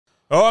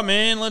All right,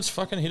 man, let's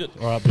fucking hit it.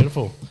 All right,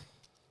 beautiful.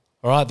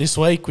 All right, this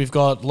week we've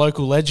got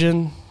local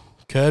legend,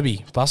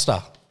 Kirby,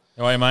 Buster.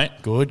 How are you, mate?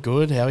 Good,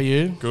 good. How are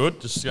you? Good.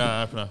 Just going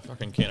to open a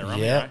fucking can of rum.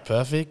 Yeah, mate.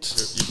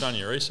 perfect. You've done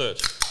your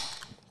research.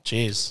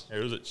 Cheers. How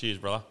is it? Cheers,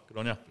 brother. Good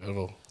on you.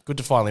 Beautiful. Good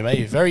to finally meet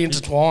you. Very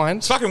intertwined.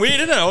 It's fucking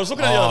weird, isn't it? I was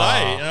looking at it the other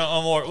day, and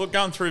I'm like,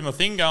 going through my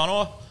thing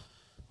going,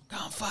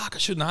 fuck, I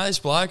should know this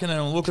bloke. And then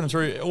I'm looking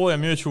through all our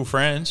mutual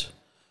friends,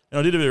 and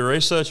I did a bit of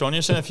research on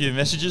you, sent a few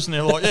messages, and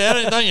they're like,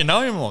 yeah, don't you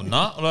know him? I'm like,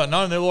 no, I don't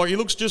know. And they're like, he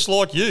looks just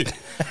like you.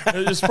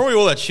 It's probably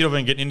all that shit I've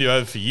been getting into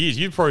over for years.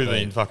 You've probably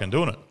been fucking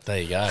doing it.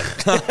 There you go.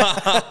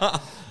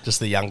 Just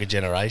the younger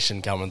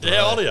generation coming through.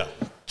 Yeah, how old are you?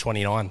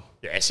 29.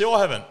 Yeah, see,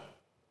 I haven't,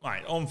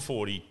 mate, I'm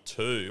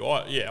 42.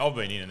 I've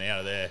been in and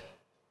out of there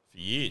for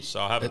years, so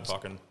I haven't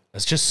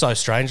It's just so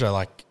strange, though.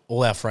 Like,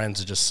 all our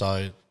friends are just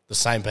so the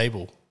same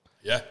people.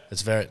 Yeah.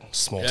 It's very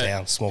small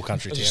town, small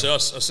country town. I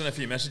sent a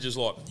few messages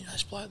like,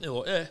 this bloke, they're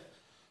like, yeah.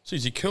 So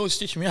he's cool, he's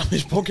stitching me up in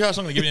this podcast.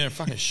 I'm going to give you and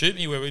fucking shoot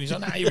me. And he's like,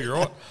 nah, you'll be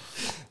right.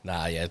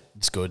 Nah, yeah,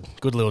 it's good.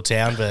 Good little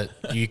town, but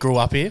you grew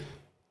up here?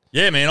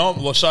 Yeah, man.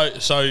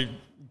 So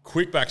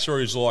quick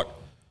backstory is like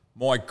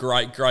my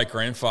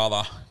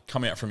great-great-grandfather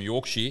come out from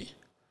Yorkshire.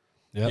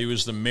 Yep. He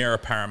was the mayor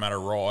of Parramatta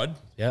Ride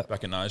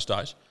back in those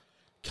days.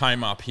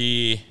 Came up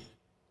here,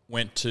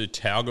 went to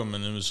Tyalgum,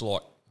 and it was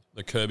like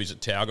the Kirbys at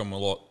Tyalgum were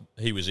like,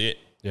 he was it.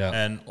 Yeah.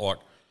 And like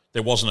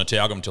there wasn't a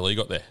Tyalgum until he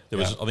got there.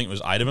 I think it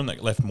was 8 of them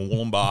that left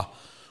Moolumbar,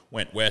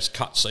 went west,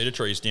 cut cedar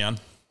trees down.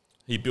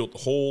 He built the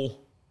hall,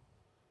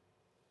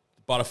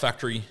 the butter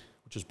factory,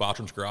 which was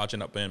Bartram's garage,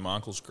 ended up being my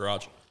uncle's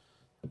garage.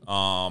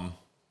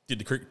 Made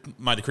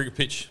the cricket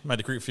pitch, made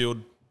the cricket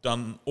field,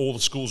 done all the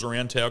schools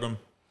around Tyalgum.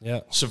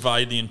 Yeah.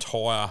 Surveyed the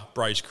entire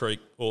Braze Creek,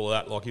 all of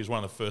that. Like, he was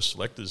one of the first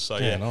selectors. So,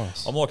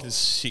 nice. I'm like the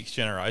 6th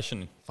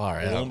generation.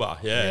 Far out. Moolumbar.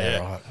 Yeah.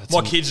 Right.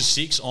 My kids are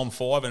 6, I'm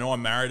 5, and I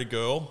married a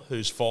girl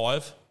who's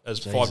 5, as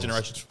Jesus. 5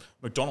 generations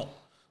McDonald.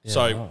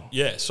 So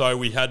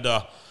we had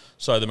the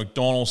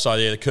McDonald's,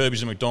 the Kirbys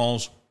and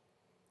McDonald's.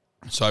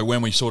 So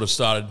when we sort of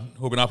started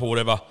hooking up or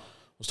whatever, I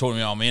was talking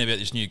to my old man about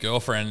this new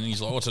girlfriend, and he's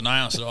like, what's her name?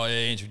 I said,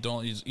 Angie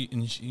McDonald.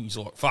 He's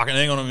like, fucking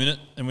hang on a minute.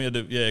 And we had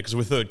to, because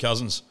we're third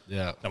cousins.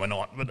 Yeah. No, we're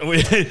not. But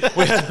we had,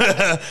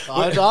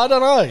 I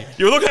don't know.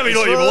 You were looking at me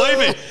like you believe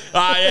me.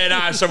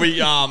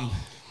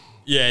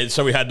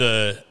 So we had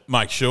to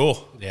make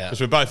sure. Yeah.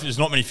 Because there's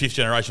not many 5th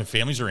generation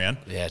families around.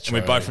 Yeah, true.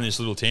 And we're both from this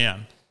little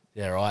town.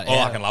 Yeah, right.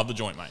 I fucking love the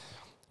joint, mate.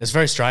 It's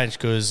very strange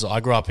because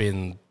I grew up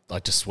in,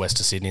 like, just west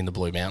of Sydney in the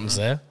Blue Mountains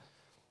there.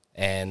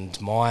 And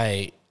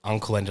my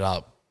uncle ended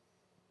up,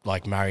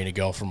 like, marrying a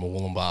girl from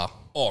Moolumbar.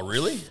 Oh,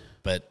 really?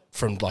 But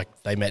from, like,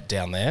 they met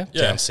down there,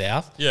 down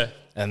south. Yeah.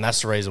 And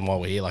that's the reason why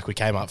we're here. Like, we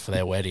came up for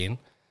their wedding.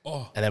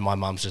 Oh. And then my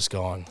mum's just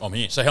gone, I'm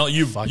here. So how old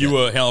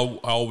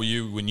were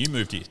you when you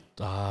moved here?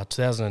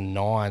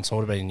 2009, so I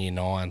would have been in year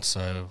 9.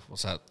 So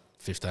what's that,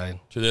 15?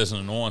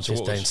 2009. So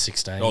 15,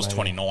 16. I was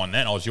 29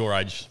 then. I was your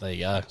age. There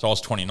you go. So I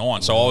was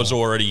 29. So I was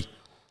already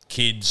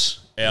kids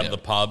out of the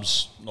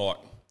pubs, like,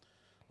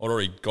 I'd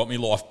already got me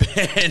life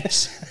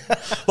bands.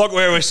 Like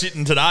where we're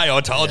sitting today, I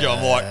told you,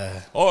 I'm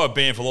like, I'm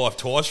banned for life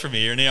twice from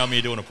here, and now I'm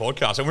here doing a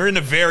podcast. And we're in the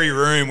very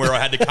room where I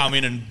had to come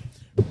in and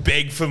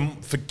beg for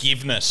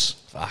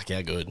forgiveness. Fuck,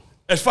 how good.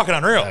 It's fucking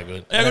unreal. How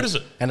good. How good is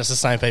it? And it's the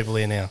same people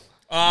here now.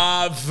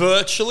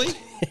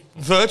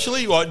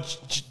 Virtually, like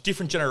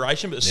different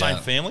generation, but the same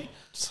family.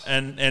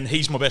 And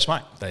he's my best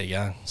mate. There you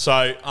go.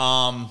 So,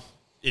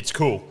 it's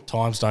cool.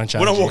 Times don't change.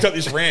 When I walked up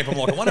this ramp, I'm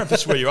like, I wonder if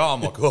this is where you are.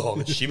 I'm like,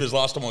 the shivers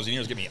last time I was in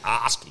here was getting me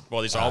ass kicked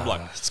by this old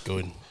bloke. It's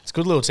good. It's a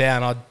good little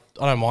town. I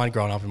don't mind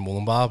growing up in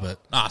Moolumbar, but...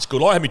 it's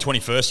good. I had my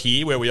 21st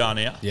here where we are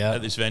now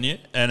at this venue.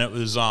 And it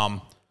was,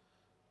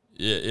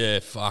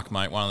 fuck,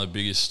 mate, one of the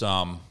biggest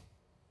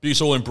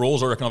all-in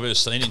brawls I reckon I've ever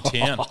seen in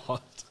town. It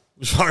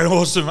was fucking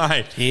awesome,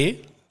 mate. Here?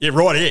 Yeah,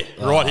 right here.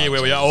 Right here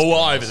where we are. All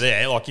over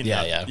there. Like in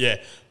Yeah.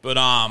 But,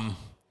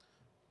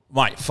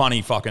 mate,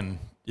 funny fucking...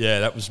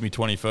 Yeah, that was my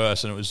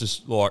 21st, and it was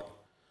just like,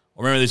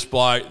 I remember this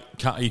bloke,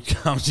 he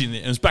comes in there,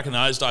 and it was back in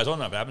those days, I don't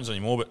know if it happens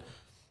anymore, but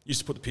you used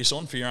to put the piss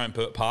on for your own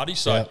party,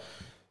 so I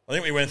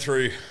think we went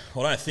through,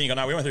 we went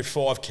through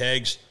 5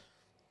 kegs,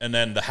 and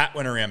then the hat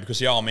went around because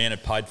the old man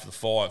had paid for the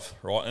 5,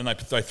 right, and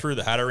they threw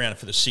the hat around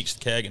for the 6th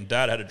keg, and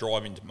Dad had to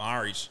drive into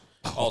Murray's,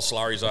 old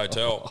Slurry's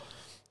hotel,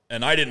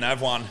 and they didn't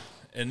have one,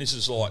 and this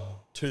is like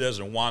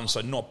 2001,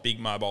 so not big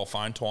mobile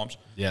phone times.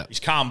 Yeah. He's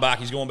come back,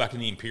 he's gone back in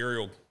the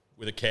Imperial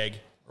with a keg.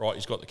 Right,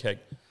 he's got the keg.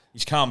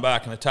 He's come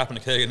back and they're tapping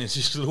the keg, and there's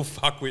this little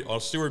fuckwit. I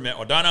still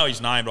remember. I don't know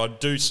his name, but I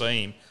do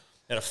see him. He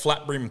had a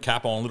flat brim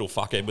cap on, a little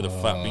fuckhead with a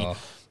flat brim,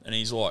 and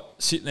he's like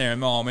sitting there,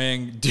 and my old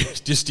man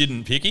just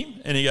didn't pick him.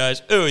 And he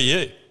goes, "Who are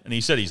you?" And he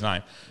said his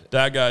name.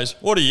 Dad goes,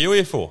 "What are you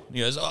here for?" And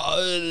he goes,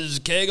 "There's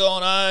a keg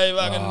on,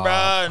 fucking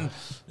bro." And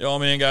the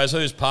old man goes,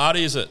 "Whose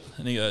party is it?"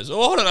 And he goes, "I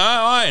don't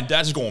know, And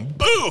Dad's going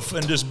boof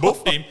and just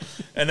boofed him,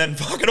 and then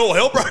fucking all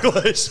hell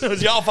broke loose. It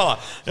was the old fella.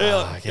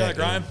 Yeah,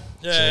 Graham.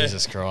 Yeah.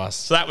 Jesus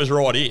Christ. So that was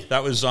right here.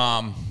 That was,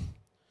 what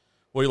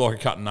do you like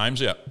at cutting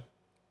names out?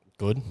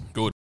 Good.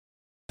 You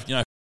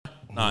know,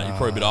 no, you're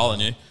probably a bit older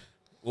than you.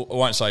 I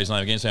won't say his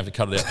name again, so I have to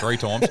cut it out 3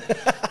 times.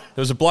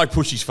 There was a bloke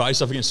pushed his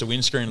face up against the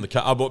windscreen of the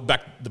car,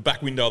 the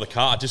back window of the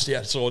car, just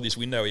outside this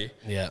window here.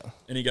 Yeah.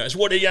 And he goes,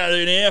 "What are you going to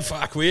do now,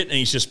 fuckwit?" And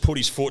he's just put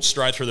his foot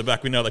straight through the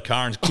back window of the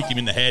car and kicked him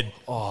in the head.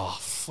 Oh,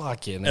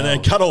 fucking And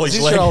then cut all his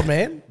leg. Is this your old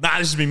man? Nah,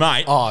 this is me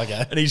mate. Oh,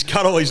 okay. And he's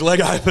cut all his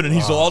leg open and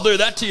he's like, "I'll do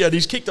that to you." And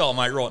he's kicked old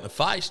mate right in the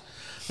face.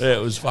 Yeah,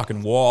 it was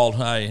fucking wild,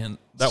 hey. And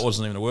that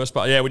wasn't even the worst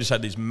part. Yeah, we just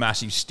had these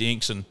massive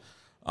stinks. And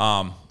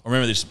I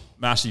remember this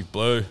massive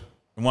blue.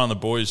 And one of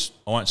the boys,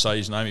 I won't say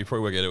his name, you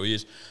probably won't get who he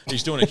is.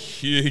 He's doing a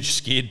huge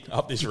skid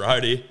up this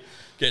road here.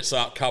 Gets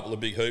up a couple of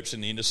big hoops in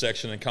the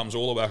intersection and comes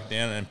all the way back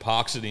down and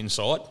parks it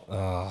inside.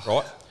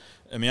 Right?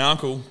 And my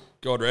uncle,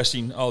 God rest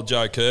him, old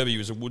Joe Kirby, he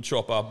was a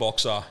woodchopper,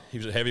 boxer. He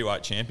was a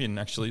heavyweight champion,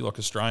 actually, like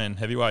Australian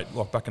heavyweight,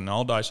 like back in the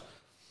old days.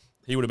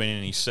 He would have been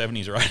in his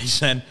 70s or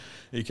 80s. And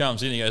he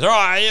comes in, he goes, "All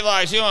right, you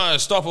blokes, you want to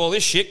stop all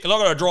this shit? Because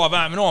I've got to drive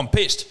home and I'm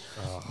pissed."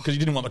 Because he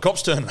didn't want the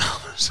cops turning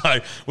up. So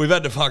we've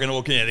had to fucking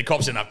walk in. The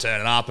cops ended up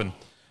turning up and,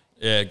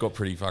 yeah, it got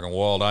pretty fucking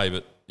wild, eh?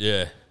 But,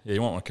 yeah,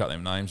 you might want to cut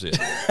them names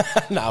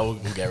out. No,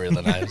 we'll get rid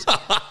of the names.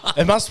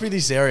 It must be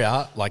this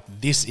area, like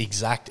this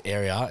exact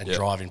area, and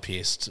driving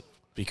pissed.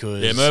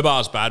 Because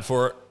Murbar's bad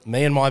for it.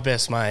 Me and my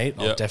best mate,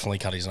 I'll definitely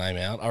cut his name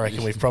out. I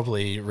reckon we've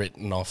probably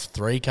written off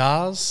 3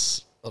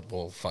 cars.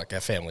 Well, fuck,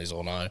 our families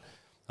all know.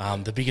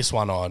 The biggest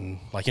one on,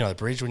 like, the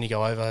bridge when you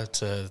go over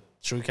to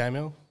Sugarcane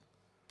Mill.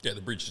 Yeah,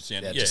 the bridge that's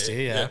down. Yeah, just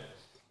here.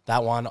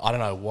 That one, I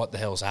don't know what the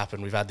hell's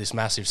happened. We've had this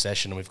massive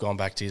session and we've gone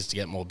back to his to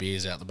get more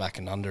beers out the back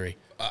of Nundery.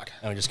 Fuck.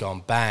 And we're just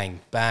going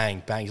bang,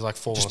 bang, bang. He's like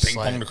falling asleep. Just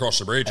ping-ponged across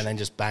the bridge. And then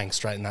just bang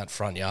straight in that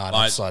front yard,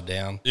 upside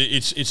down.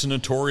 It's a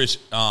notorious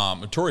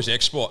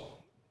X spot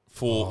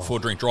for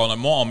drink driving. Like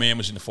my old man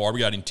was in the fire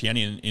brigade in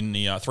Tierney in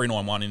the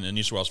 391 in the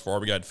New South Wales Fire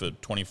Brigade for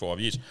 25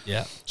 years.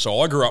 Yeah. So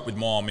I grew up with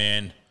my old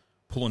man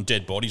pulling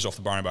dead bodies off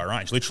the Bowen Bay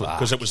Range, literally,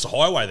 because it was the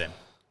highway then.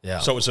 Yeah.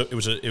 So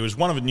it was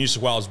one of the New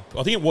South Wales.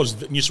 I think it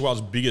was New South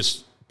Wales'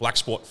 biggest black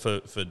spot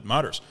for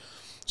motorists.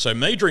 So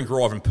me drink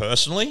driving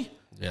personally,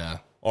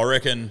 I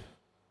reckon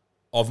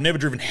I've never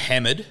driven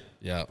hammered,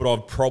 but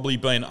I've probably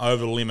been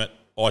over the limit.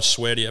 I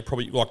swear to you,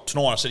 probably like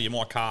tonight I said to you,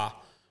 my car,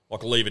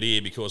 like leave it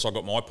here because I've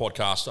got my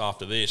podcast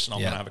after this and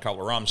I'm going to have a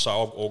couple of runs. So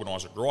I've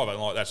organised a driver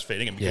and like that's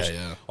feeding him because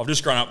I've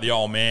just grown up the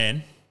old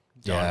man.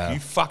 You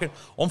fucking,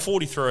 I'm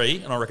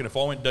 43 and I reckon if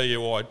I went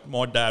DUI,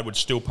 my dad would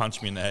still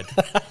punch me in the head.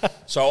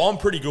 So I'm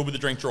pretty good with the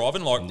drink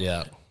driving.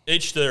 Like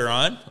each to their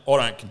own.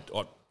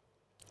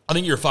 I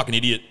think you're a fucking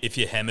idiot if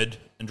you're hammered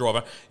and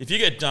driver. If you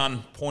get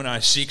done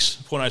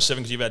 0.06, 0.07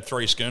 because you've had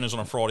 3 schooners on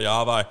a Friday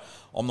arvo,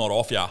 I'm not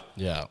off you.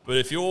 Yeah. But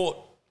if you're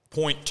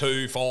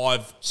 0.2,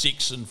 5,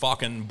 6 and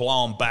fucking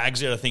blowing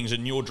bags out of things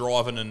and you're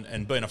driving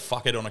and being a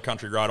fuckhead on a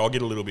country road, I'll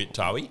get a little bit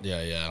toey.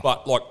 Yeah.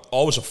 But, like,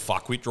 I was a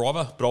fuckwit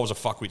driver, but I was a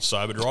fuckwit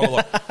sober driver.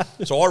 Like,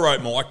 so I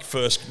rode my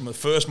first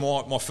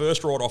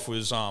ride-off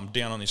was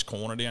down on this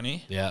corner down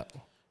here. Yeah.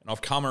 And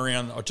I've come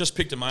around, I just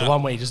picked a mate up. The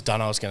one where you just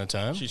done I was going to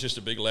turn? She's just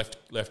a big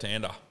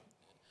left-hander.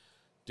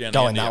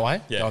 Going that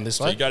way? Yeah. Going this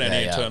way? So you go down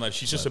here and turn left.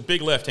 She's just a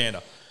big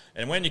left-hander.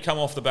 And when you come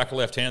off the back of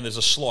left-hand, there's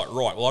a slight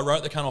right. Well, I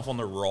wrote the cut off on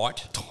the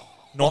right,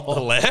 not the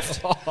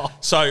left.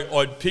 So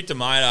I picked a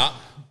mate up,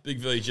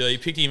 big VG,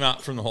 picked him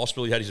up from the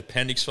hospital. He had his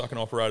appendix fucking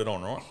operated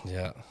on, right?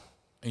 Yeah.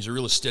 He's a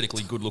real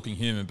aesthetically good-looking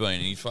human being,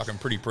 and he's fucking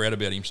pretty proud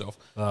about himself.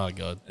 Oh,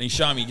 God. And he's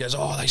showing me, he goes,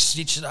 "Oh, they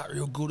stitched it up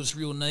real good. It's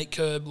real neat,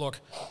 Curb, like,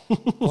 blah,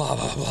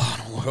 blah, blah."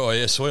 And I'm like, "Oh,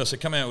 yeah, sweet." So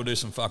come out, we'll do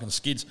some fucking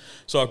skids.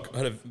 So I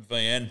had a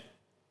VN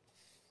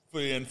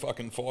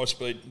fucking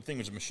 5-speed. The thing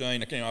was a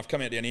machine. I've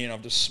come out down here and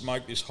I've just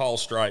smoked this whole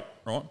straight,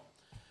 right?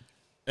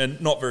 And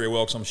not very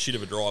well because I'm shit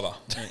of a driver.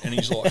 And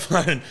he's like,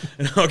 and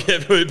I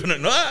kept hooping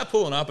it,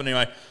 pulling up. And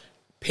anyway,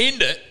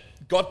 pinned it,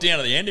 got down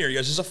to the end here. He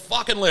goes, "There's a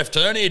fucking left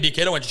turn here,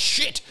 dickhead." I went,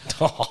 "Shit."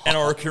 And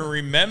I can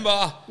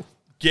remember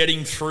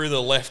getting through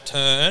the left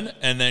turn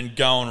and then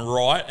going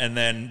right, and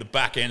then the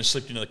back end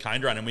slipped into the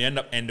cane drain, and we end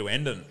up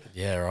end-to-ending.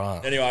 Yeah,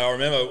 right. Anyway, I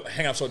remember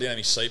hang upside down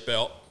my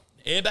seatbelt.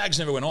 Airbags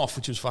never went off,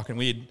 which was fucking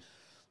weird.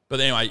 But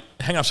anyway,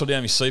 hang upside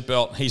down my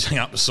seatbelt. He's hung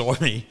up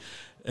beside me.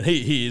 And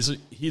he's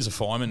a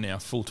fireman now,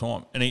 full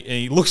time. And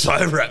he looks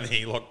over at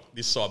me like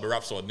this side, but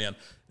upside down.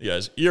 He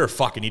goes, "You're a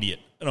fucking idiot."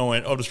 And I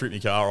went, "I'll just rip my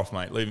car off,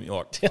 mate. Leave me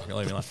fucking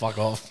leave me alone." Fuck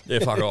off. Yeah,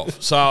 fuck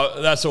off. So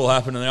that's all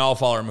happened. And the old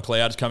fella in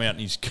McLeod's come out and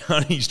he's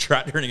got his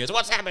tractor and he goes,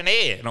 "What's happened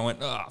here?" And I went,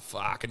 "Oh,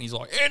 fuck." And he's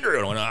like, "Andrew."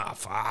 And I went, "Oh,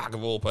 fuck,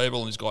 of all people."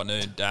 And he's got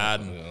no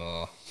dad. And,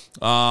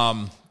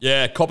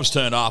 coppers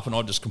turned up and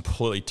I just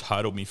completely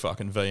totaled me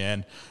fucking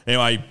VN.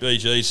 Anyway,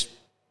 BG's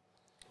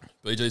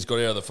got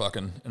out of the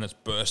fucking, and it's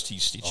burst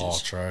his stitches. Oh,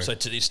 true. So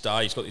to this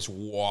day, he's got this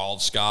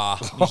wild scar.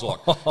 He's like,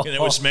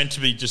 it was meant to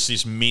be just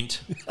this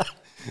mint.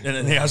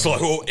 And now it's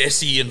like all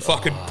Essie and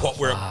fucking pop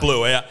where it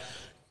blew out.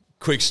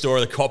 Quick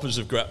story, the coppers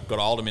have got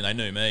hold of me, they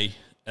knew me.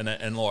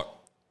 And like,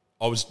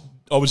 I was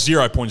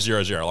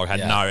 0.00, like I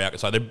had no alcohol.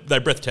 So they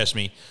breath test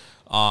me.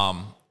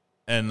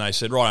 And they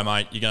said, "Right,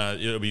 mate,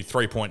 it'll be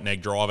 3-point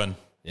neg driving."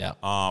 Yeah.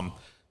 I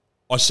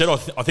said,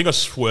 I think I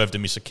swerved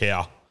and missed a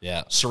cow.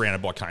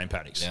 surrounded by cane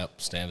paddocks. Yep,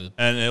 standard.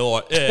 And they're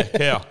like, yeah,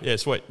 cow, yeah,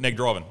 sweet, neg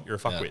driving, you're a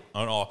fuckwit.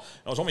 And I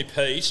was on my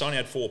P, so I only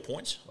had 4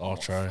 points. Oh,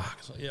 true.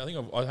 So, yeah, I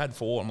think I had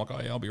 4. I'm like, oh,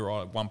 yeah, I'll be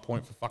right at 1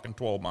 point for fucking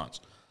 12 months.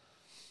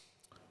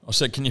 I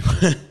said, can you...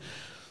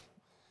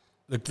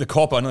 the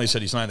copper, I nearly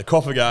said his name, the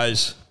copper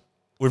goes,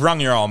 we've rung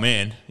your old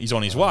man, he's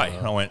on his way.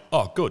 And I went,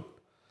 oh, good.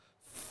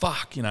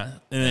 Fuck, you know.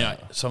 And anyway,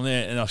 so I'm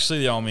there, and I see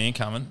the old man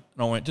coming, and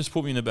I went, just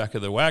put me in the back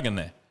of the wagon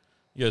there.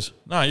 He goes,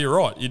 no, you're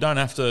right. You don't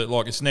have to,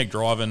 like, it's neg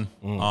driving.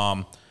 You're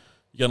going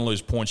to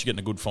lose points. You're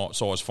getting a good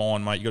size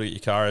fine, mate. You got to get your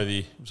car over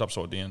here. It was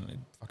upside down.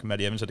 Fucking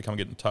Matty Evans had to come and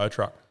get in the tow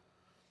truck.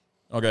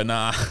 I go,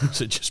 nah.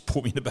 So just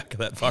put me in the back of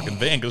that fucking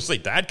van because I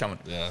see Dad coming.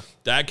 Yeah.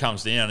 Dad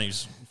comes down.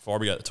 He's fire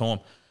brigade at the time.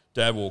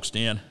 Dad walks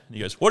down and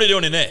he goes, what are you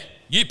doing in there?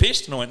 You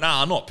pissed? And I went,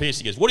 nah, I'm not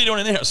pissed. He goes, what are you doing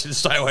in there? I said,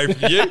 stay away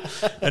from you.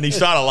 And he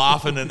started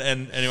laughing and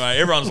anyway,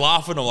 everyone's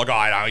laughing. I'm like,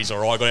 oh, no, he's all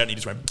right. I got out and he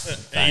just went,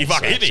 he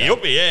fucking hit me. He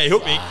hooked me. Yeah, he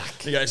hooked me.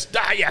 He goes,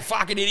 nah, you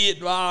fucking idiot.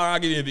 Oh, I'll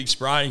give you a big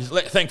spray. He's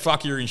like, thank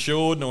fuck you're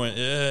insured. And I went,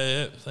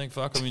 yeah, thank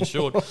fuck I'm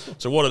insured.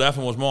 So what had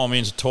happened was my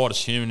man's the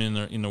tightest human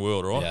in the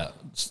world, right? Yeah.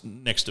 It's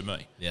next to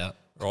me. Yeah.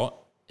 Right?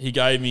 He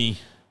gave me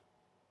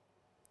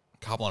a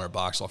couple $100,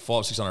 like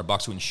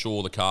 $500-600 to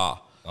insure the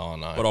car. Oh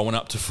no! But I went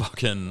up to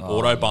fucking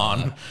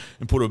Autobahn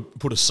and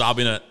put a sub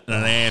in it and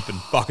an amp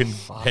and fucking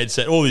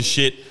headset, all this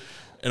shit,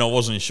 and I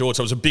wasn't insured.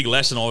 So it was a big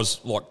lesson. I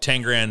was like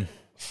 10 grand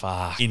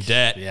in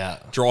debt. Yeah,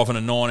 driving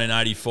a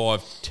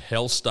 1985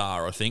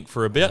 Telstar, I think,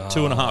 for about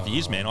 2.5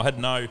 years. Man, I had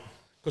no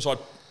because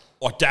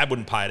Dad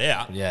wouldn't pay it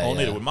out. Yeah,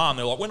 neither would Mum.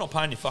 They're like, we're not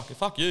paying you.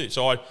 Fuck you.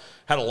 So I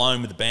had a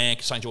loan with the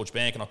bank, St George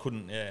Bank, and I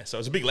couldn't. Yeah, so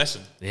it was a big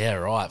lesson. Yeah,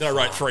 right. Then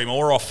I wrote 3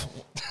 more off.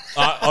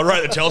 I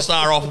wrote the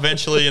Telstar off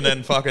eventually, and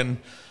then fucking.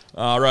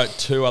 I wrote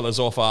 2 others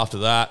off after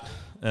that,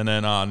 and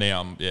then now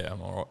I'm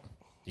all right.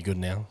 You good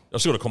now?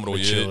 I've still got a Commodore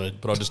U,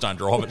 but I just don't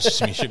drive it. It's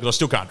just me shit because I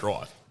still can't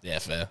drive. Yeah,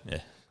 fair. Yeah,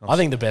 I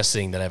think the best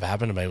thing that ever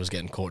happened to me was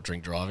getting caught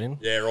drink driving.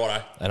 Yeah,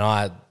 righto. And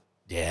I'd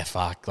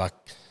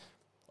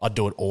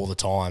do it all the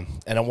time,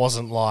 and it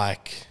wasn't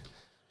like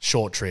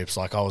short trips.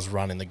 Like I was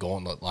running the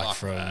gauntlet, like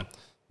from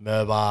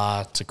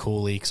Merbah to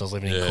Cooley because I was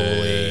living in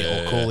Cooley,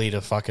 or Cooley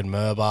to fucking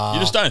Merbah. You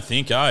just don't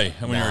think,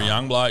 when you're a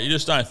young bloke, you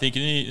just don't think,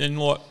 and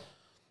like.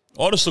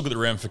 I just look at the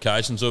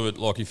ramifications of it.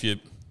 Like if you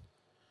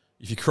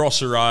cross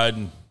the road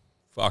and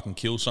fucking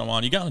kill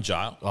someone, you're going to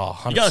jail. Oh,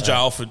 100%. You're going to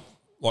jail for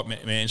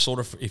like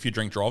manslaughter if you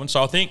drink driving.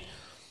 So I think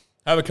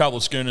have a couple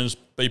of schooners,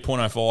 be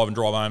 0.05 and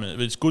drive home.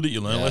 It's good that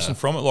you learn a lesson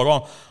from it.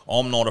 Like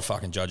I'm not a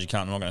fucking judge. You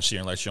can't. I'm not going to sit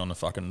here unless you're on the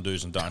fucking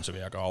do's and don'ts of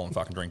alcohol and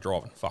fucking drink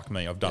driving. Fuck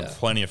me. I've done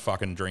plenty of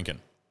fucking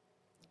drinking.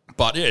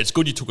 But yeah, it's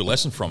good you took a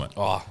lesson from it.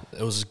 Oh,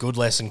 it was a good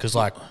lesson because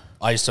like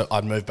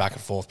I'd move back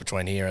and forth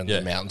between here and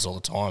the mountains all the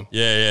time.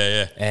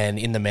 Yeah. And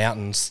in the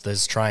mountains,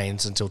 there's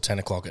trains until 10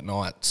 o'clock at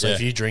night. So if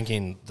you drink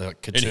in the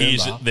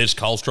Katoomba... And there's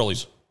Coles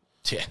trolleys.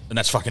 Yeah. And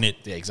that's fucking it.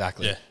 Yeah,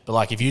 exactly. Yeah. But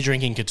like if you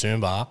drink in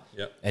Katoomba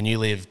and you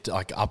live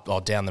like up or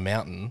down the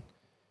mountain,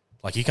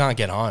 like you can't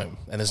get home.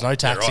 And there's no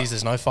taxis,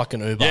 there's no fucking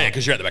Uber. Yeah,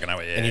 because you're at the back of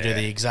nowhere. Yeah, and you do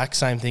the exact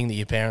same thing that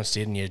your parents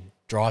did and you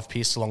drive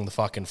pissed along the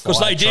fucking fire trails.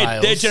 Because they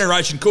did. Their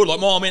generation could. Like,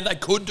 they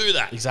could do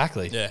that.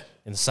 Exactly. Yeah.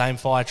 In the same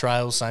fire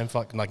trails, same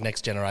fucking, like,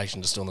 next generation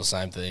is doing the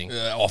same thing.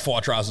 Fire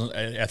trails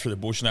out through the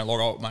bush and that.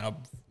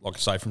 Like I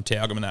say, from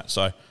Taugam and that.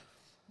 So,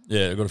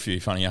 yeah, I've got a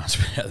few funny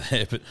answers out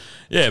there. But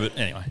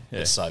anyway. Yeah.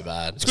 It's so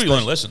bad. It's good you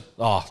learn a lesson.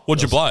 Oh.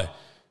 What'd you blow?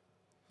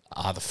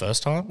 The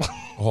first time.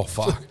 Oh,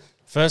 fuck.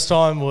 First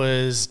time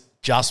was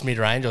just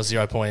mid-range. I was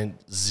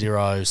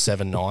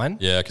 0.079.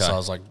 Yeah, okay. So I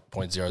was like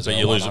 0.001 But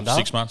you lose it for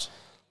 6 months?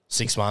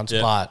 6 months,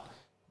 but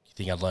you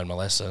think I'd learned my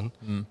lesson.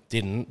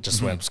 Didn't,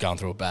 just was going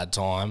through a bad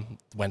time.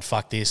 Went,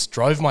 fuck this.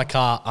 Drove my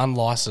car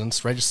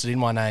unlicensed, registered in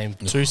my name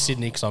to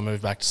Sydney because I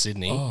moved back to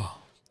Sydney. Oh.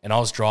 And I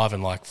was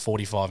driving like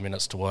 45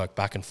 minutes to work,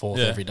 back and forth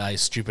every day,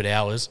 stupid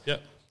hours.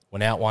 Yep.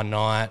 Went out one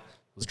night,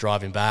 was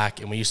driving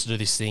back, and we used to do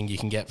this thing you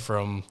can get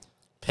from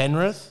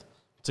Penrith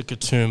to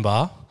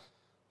Katoomba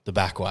the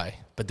back way.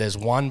 But there's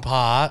one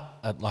part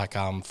at like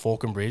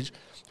Falconbridge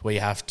where you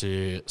have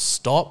to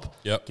stop,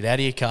 get out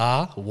of your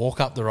car, walk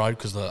up the road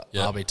because the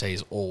RBT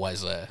is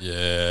always there.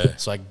 Yeah.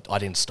 So I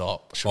didn't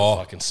stop. Should have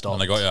fucking stopped.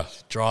 And they got you.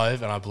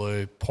 Drove and I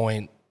blew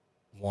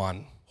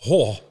 0.1.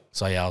 Oh.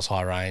 So I was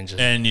high range.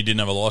 And you didn't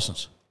have a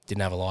license?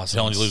 Didn't have a license.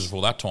 How long did you lose it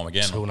for that time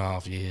again?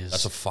 2.5 years.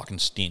 That's a fucking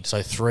stint.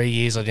 So 3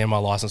 years I didn't have my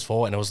license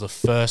for, and it was the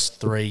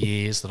first 3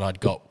 years that I'd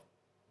got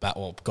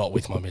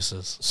with my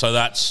missus. So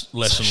that's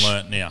lesson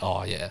learnt now.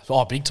 Oh, yeah.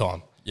 Oh, big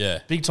time. Yeah.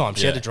 Big time.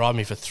 She had to drive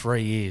me for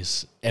 3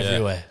 years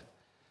everywhere.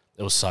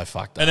 It was so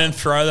fucked up. And then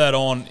throw that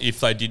on if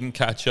they didn't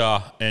catch you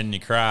and you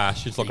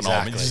crash. It's like an old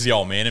man. This is the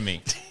old man of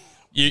me.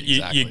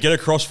 You get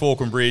across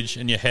Falconbridge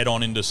and you head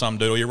on into some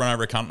dude, or you run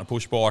over a cunt in a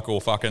push bike,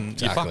 or fucking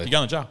you're going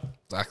to jail.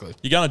 Exactly.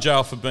 You're going to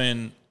jail for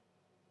being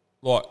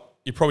like,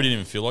 you probably didn't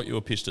even feel like you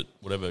were pissed at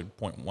whatever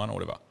 0.1 or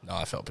whatever. No,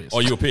 I felt pissed. Oh,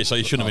 you were pissed, so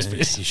you shouldn't have been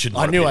pissed.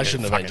 I knew I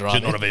shouldn't have been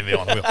driving. Should not have been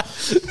on wheel.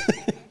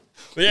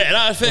 But yeah,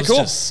 no, fair cool.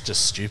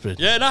 Just stupid.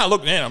 Yeah, no,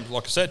 look, man,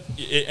 like I said,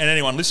 and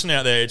anyone listening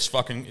out there,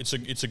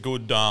 it's a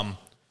good.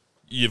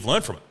 You've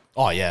learned from it.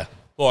 Oh yeah.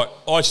 like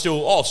I'll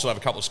still have a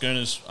couple of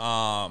schooners.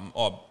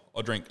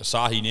 I drink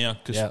Asahi now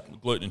because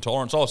gluten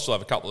intolerance. I'll still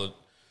have a couple of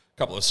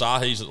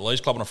Asahis at the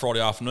Leeds Club on a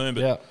Friday afternoon,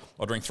 but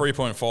I drink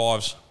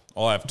 3.5s.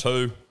 I'll have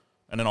 2,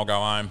 and then I'll go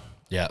home.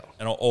 Yeah.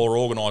 And I'll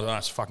organise.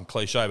 That's a fucking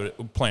cliche,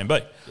 but Plan B.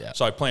 Yeah.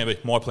 So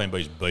my Plan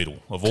B is Beetle.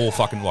 Of all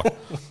fucking, like,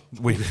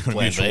 we have a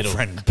mutual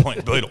friend,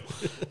 Plan Beetle.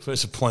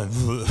 First of Plan,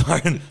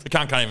 the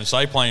cunt can't even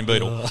say Plan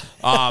Beetle.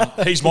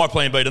 He's my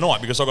Plan B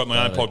tonight because I've got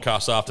my own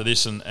podcast after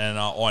this, and I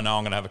know I'm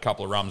going to have a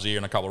couple of rums here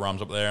and a couple of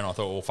rums up there, and I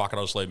thought, well, fuck it,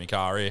 I'll just leave my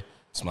car here.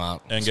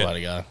 Smart. That's the way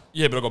to go.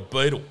 Yeah, but I've got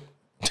Beetle.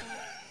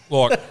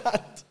 Like,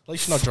 at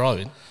least you're not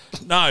driving.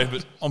 No,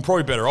 but I'm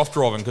probably better off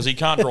driving because he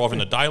can't drive in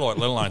the daylight,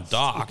 let alone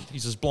dark.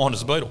 He's as blind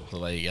as a beetle.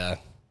 Well, there you go.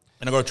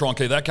 And I've got to try and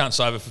keep that cunt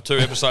sober for 2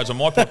 episodes on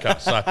my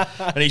podcast.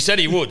 So, and he said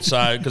he would,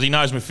 so because he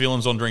knows my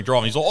feelings on drink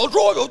driving. He's like, I'll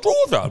drive.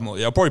 I'm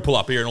like, I'll probably pull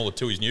up here and all the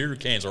Tui's new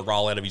cans will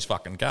roll out of his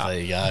fucking car. There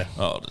you go.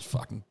 Oh, just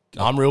fucking.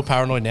 I'm real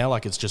paranoid now.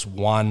 Like, it's just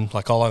one.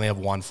 Like, I'll only have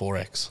one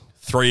 4X.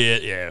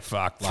 3, yeah,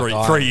 fuck.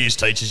 Like 3 years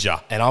teaches you.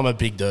 And I'm a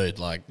big dude.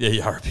 Like, yeah,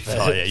 you are a big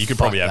fella. Yeah, you could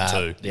probably have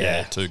that. 2.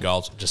 Yeah, 2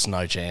 goals. Just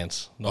no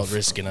chance. Not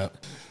risking it.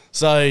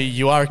 So,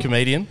 you are a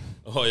comedian?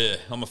 Oh, yeah.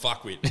 I'm a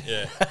fuckwit.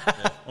 Yeah.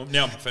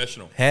 Now I'm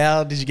professional.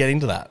 How did you get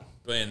into that?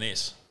 Being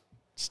this.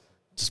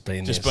 Just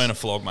being a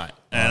flog, mate.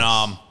 Nice.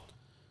 And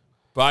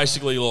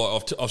basically,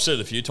 like, I've said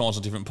it a few times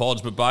on different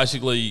pods, but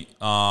basically,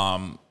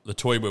 the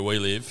Tui where we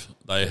live,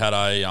 they had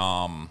it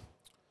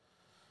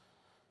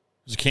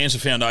was a cancer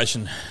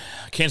foundation.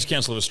 Cancer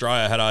Council of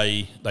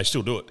Australia they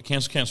still do it. The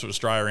Cancer Council of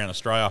Australia around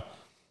Australia,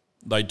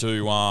 they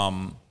do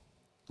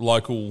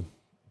local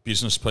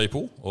business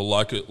people or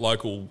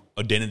local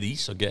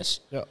identities, I guess,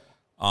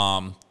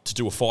 to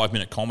do a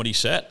 5-minute comedy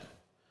set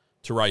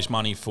to raise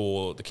money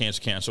for the Cancer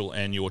Council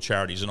and your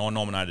charities. And I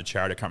nominated a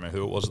charity. I can't remember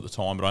who it was at the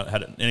time, but I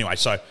had it. Anyway,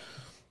 so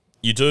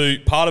you do,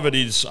 part of it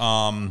is,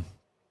 I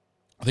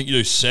think you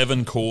do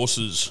 7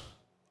 courses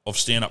of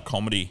stand-up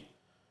comedy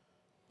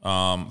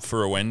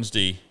for a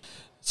Wednesday.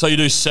 So you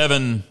do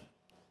 7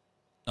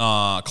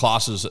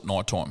 classes at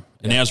night time.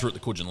 And ours were at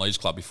the Coogin Leeds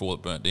Club before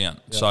it burnt down.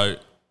 Yep. So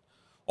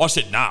I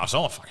said, I was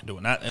not fucking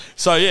doing that.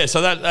 So,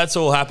 that's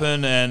all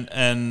happened.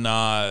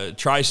 And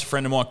Trace, a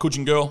friend of mine,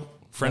 Coogin girl,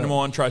 friend of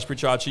mine, Trace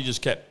Pritchard, she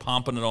just kept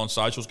pumping it on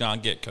socials,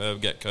 going, get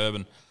curve.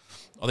 And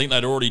I think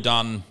they'd already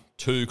done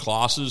 2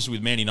 classes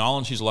with Mandy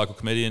Nolan. She's a local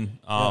comedian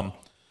around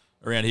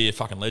here,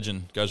 fucking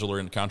legend, goes all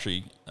around the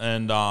country.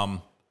 And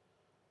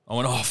I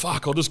went, oh,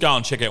 fuck, I'll just go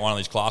and check out one of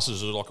these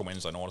classes. It was like a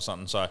Wednesday night or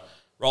something. So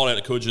rolled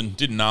out to Coogin,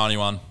 didn't know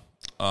anyone.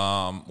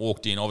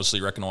 Walked in,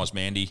 obviously recognised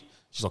Mandy.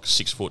 She's like a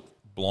 6-foot,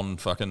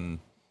 blonde, fucking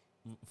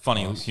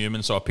funny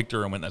human. So I picked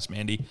her and went, that's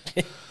Mandy.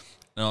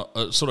 And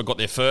I sort of got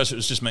there first. It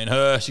was just me and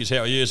her. She goes, how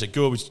are you? I said,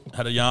 good. We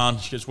had a yarn.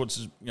 She goes, what's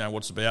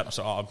it about? I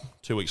said,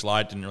 2 weeks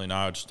late. Didn't really know.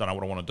 I just don't know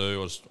what I want to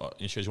do.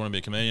 She goes, you want to be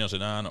a comedian? I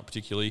said, no, not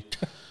particularly.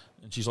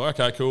 And she's like,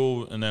 okay,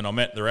 cool. And then I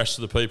met the rest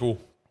of the people.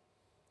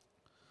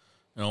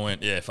 And I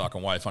went, yeah,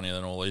 fucking way funnier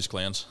than all these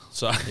clowns.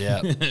 So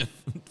yeah,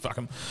 fuck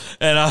them.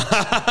 And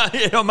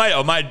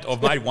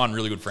I've made one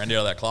really good friend out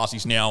of that class.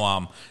 He's now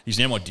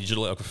my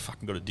digital. I've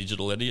fucking got a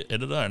digital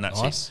editor, and that's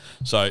nice.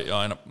 it. So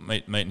I ended up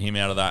meeting him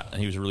out of that,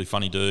 and he was a really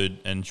funny dude,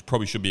 and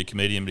probably should be a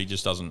comedian, but he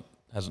just hasn't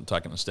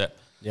taken the step.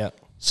 Yeah.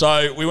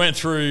 So we went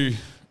through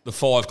the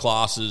 5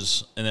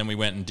 classes, and then we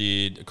went and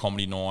did a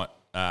comedy night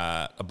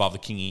above the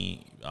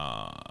Kingy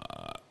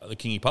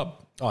pub.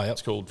 Oh, yeah.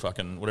 It's called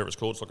fucking whatever it's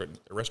called. It's like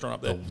a restaurant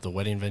up there. The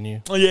wedding venue?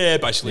 Oh, yeah,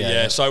 basically,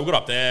 yeah. So we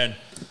got up there and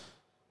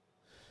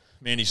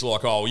Mandy's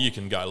like, oh, well, you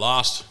can go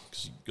last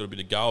because you've got a bit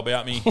of go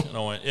about me. And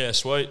I went, yeah,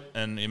 sweet.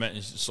 And he meant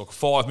it's like a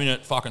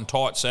 5-minute fucking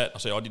tight set. I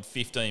said, I did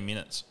 15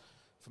 minutes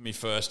for my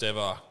first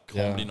ever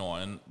comedy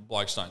night. And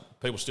blokes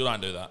people still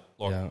don't do that.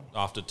 Like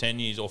after 10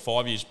 years or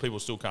 5 years, people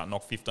still can't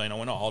knock 15. I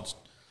went, I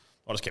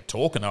just kept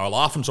talking. They were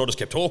laughing, so I just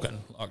kept talking.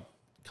 Like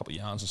a couple of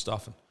yarns and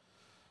stuff. And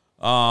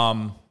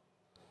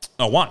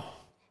I won.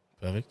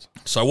 Perfect.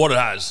 So what it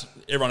has,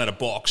 everyone had a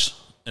box,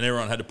 and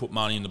everyone had to put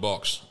money in the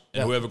box.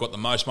 And whoever got the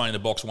most money in the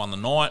box won the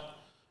night,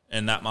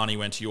 and that money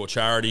went to your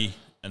charity,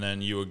 and then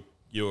you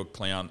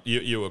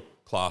were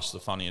classed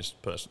the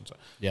funniest person.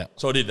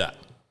 So I did that.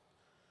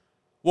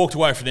 Walked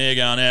away from there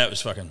going, it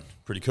was fucking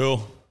pretty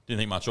cool. Didn't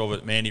think much of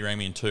it. Mandy rang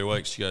me in 2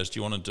 weeks. She goes, do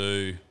you want to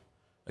do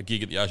a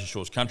gig at the Ocean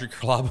Shores Country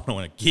Club? And I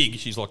went, a gig?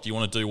 She's like, do you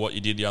want to do what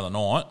you did the other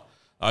night,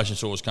 Ocean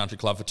Shores Country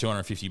Club, for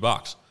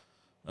 $250?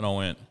 And I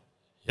went,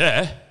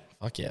 yeah.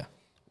 Fuck yeah.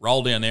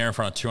 Rolled down there in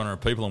front of 200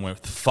 people and went,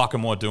 what the fuck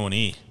am I doing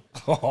here?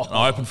 And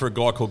I opened for a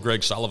guy called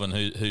Greg Sullivan,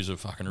 who's a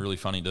fucking really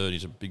funny dude.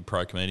 He's a big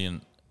pro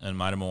comedian and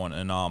mate of mine,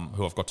 and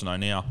who I've got to know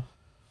now.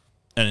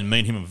 And me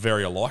and him are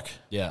very alike.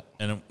 Yeah.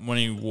 And when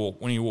he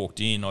walked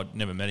in, I'd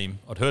never met him.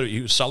 I'd heard he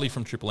was Sully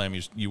from Triple M.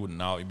 You wouldn't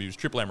know him. He was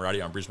Triple M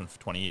radio in Brisbane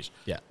for 20 years.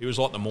 Yeah. He was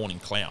like the morning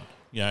clown.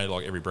 You know,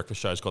 like every breakfast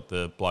show's got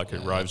the bloke who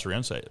roves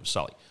around, so it was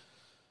Sully.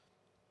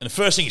 And the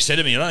first thing he said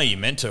to me, I don't think he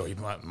meant to, he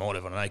might have, I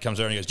don't know, he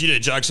comes over and he goes, do you do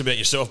jokes about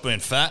yourself being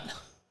fat?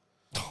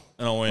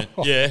 And I went,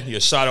 yeah. He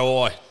goes, so do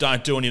I.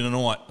 Don't do any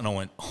tonight. And I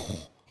went,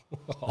 oh.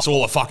 That's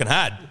all I fucking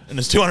had. And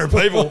there's 200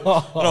 people.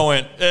 And I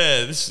went,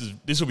 yeah,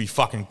 this will be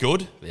fucking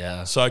good.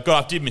 Yeah. So I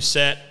got up, did my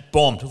set,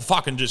 bombed,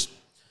 fucking just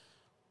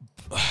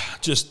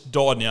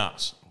died in the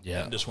arse.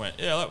 Yeah. And just went,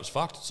 yeah, that was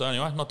fucked. So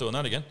anyway, not doing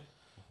that again.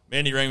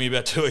 Mandy rang me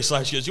about 2 weeks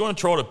later. She goes, you want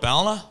to try to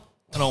Ballina?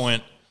 And I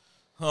went,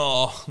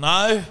 oh,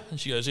 no. And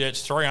she goes, yeah,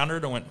 it's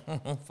 300. I went,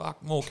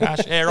 fuck, more cash.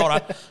 Yeah,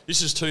 right.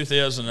 This is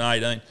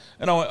 2018.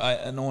 And I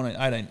went,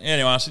 18.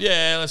 Anyway, I said,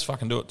 yeah, let's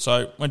fucking do it.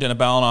 So went down to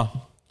Ballina,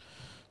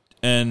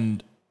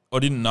 and I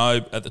didn't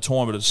know at the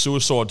time, but it's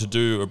suicide to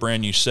do a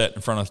brand new set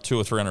in front of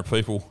 200 or 300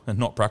 people and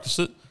not practice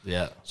it.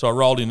 Yeah. So I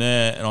rolled in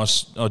there and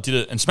I did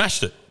it and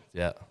smashed it.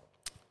 Yeah.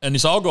 And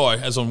this old guy,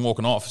 as I'm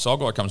walking off, this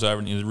old guy comes over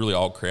and he's a really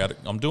old crowd.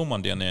 I'm doing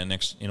one down there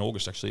in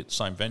August, actually, at the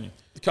same venue.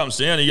 He comes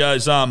down, he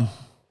goes, I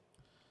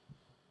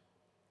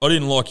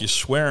didn't like you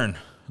swearing.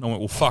 And I went,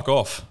 well, fuck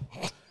off.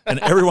 And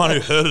everyone who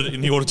heard it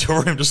in the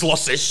auditorium just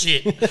lost their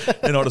shit.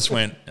 And I just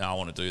went, no, I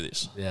want to do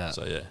this. Yeah.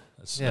 So, yeah.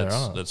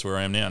 That's where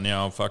I am now.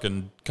 Now,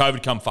 fucking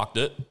COVID come fucked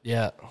it.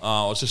 Yeah.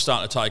 I was just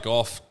starting to take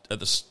off at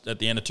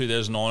the end of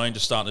 2019,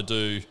 just starting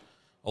to do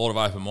a lot of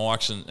open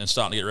mics and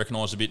starting to get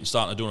recognised a bit and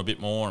starting to doing a bit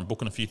more and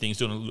booking a few things,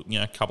 doing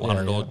a couple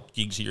 $100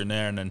 gigs here and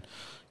there. And then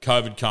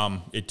COVID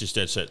come, it just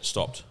dead set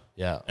stopped.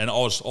 Yeah. And I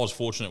was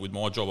fortunate with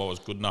my job. I was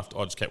good enough.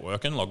 I just kept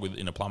working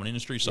in the plumbing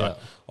industry. So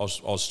I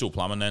was still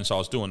plumbing then. So I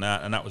was doing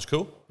that, and that was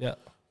cool. Yeah.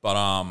 But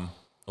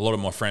a lot of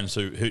my friends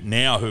who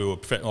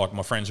are like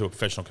my friends who are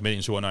professional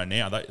comedians who I know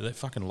now, they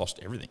fucking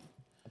lost everything.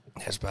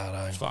 That's bad,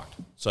 eh? It's fucked.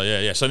 So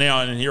yeah. So now,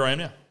 and here I am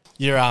now.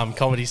 Your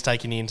comedy's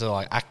taking you into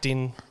like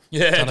acting.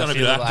 Yeah, done a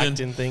bit of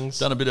acting things.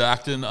 Done a bit of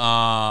acting.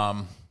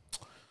 Got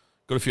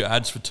a few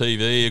ads for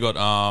TV. I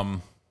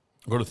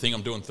got a thing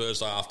I'm doing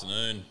Thursday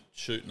afternoon,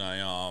 shooting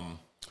a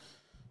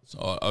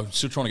So I'm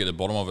still trying to get to the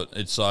bottom of it.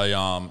 It's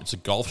a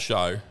golf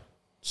show,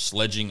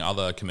 sledging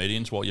other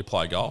comedians while you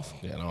play golf.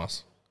 Yeah,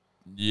 nice.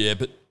 Yeah,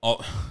 but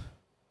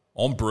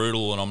I'm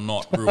brutal and I'm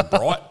not real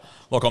bright.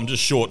 Like, I'm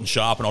just short and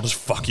sharp and I'll just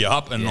fuck you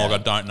up. And like, I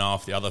don't know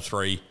if the other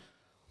three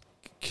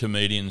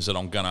comedians that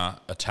I'm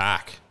gonna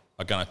attack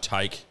are gonna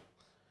take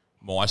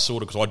my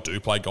sort of, because I do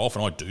play golf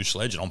and I do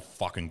sledge and I'm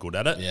fucking good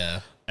at it.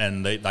 Yeah.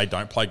 And they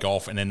don't play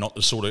golf and they're not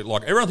the sort of,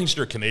 like, everyone thinks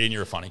you're a comedian,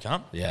 you're a funny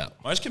cunt. Yeah.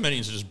 Most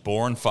comedians are just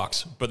boring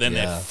fucks, but then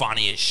they're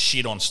funny as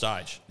shit on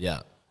stage.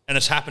 Yeah. And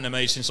it's happened to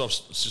me since I've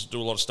just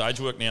do a lot of stage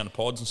work now in the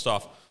pods and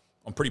stuff.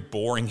 I'm pretty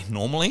boring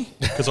normally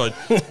because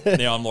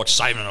now I'm like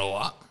saving it all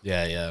up.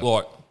 Yeah, yeah.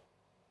 Like,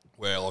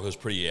 where like I was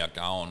pretty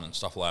outgoing and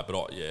stuff like that.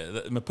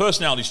 But my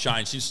personality's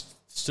changed. Since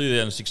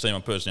 2016, my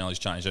personality's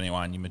changed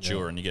anyway, and you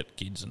mature and you get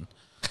kids. And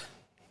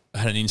I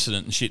had an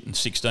incident and shit in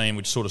 16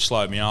 which sort of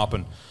slowed me up.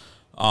 And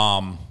so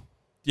I'm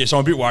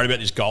a bit worried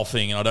about this golf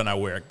thing, and I don't know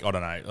where, I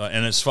don't know.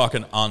 And it's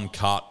fucking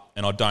uncut.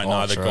 And I don't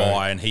know the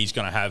guy, and he's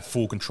going to have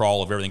full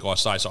control of everything I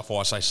say. So if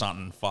I say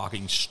something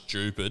fucking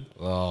stupid,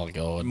 oh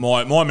god,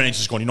 my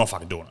manager's going, "You're not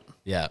fucking doing it."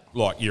 Yeah,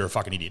 like, you're a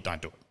fucking idiot.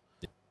 Don't do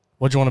it.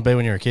 What'd you want to be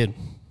when you were a kid?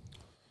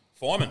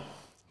 Fireman.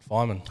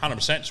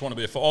 100%. Just want to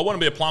be I want to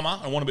be a plumber.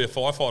 I want to be a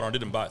firefighter. I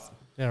did them both.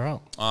 Yeah,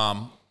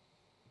 right.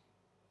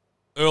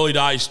 Early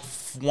days,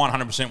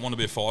 100% want to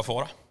be a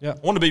firefighter. Yeah, I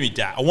wanted to be my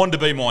dad. I wanted to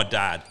be my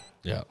dad.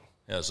 Yeah,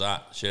 how's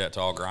that? Shout out to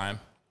old Graham.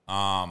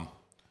 Don't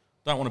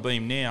want to be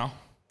him now.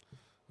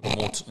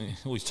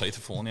 All his teeth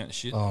are falling out and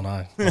shit. Oh,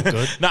 no. Not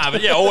good. Nah,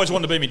 but yeah, I always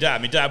wanted to be my dad.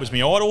 My dad was my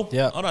idol.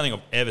 Yeah. I don't think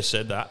I've ever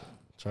said that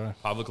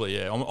publicly,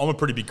 yeah. I'm a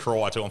pretty big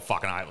crier too. I'm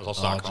fucking ageless. I'll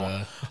start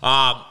crying.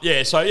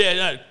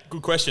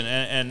 Good question.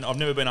 And I've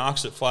never been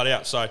asked it flat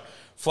out. So,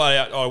 flat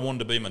out, I wanted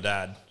to be my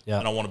dad. Yeah.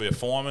 And I want to be a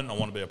fireman. I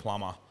want to be a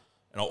plumber.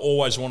 And I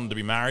always wanted to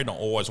be married. And I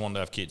always wanted to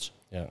have kids.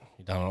 Yeah,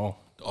 you've done it all.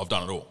 I've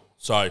done it all.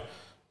 So,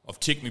 I've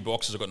ticked my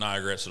boxes. I've got no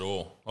regrets at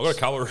all. I've got a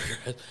couple of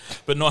regrets,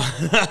 but not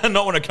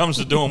when it comes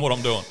to doing what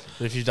I'm doing.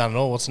 But if you've done it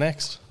all, what's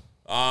next?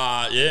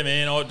 Yeah,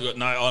 man.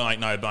 I make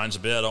no bones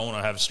about it. I want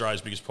to have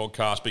Australia's biggest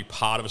podcast, big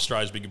part of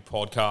Australia's biggest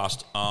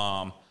podcast.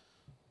 I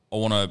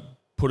want to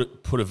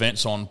put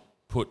events on,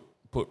 put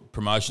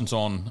promotions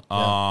on.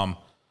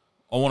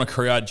 I want to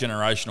create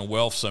generational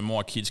wealth so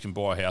my kids can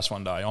buy a house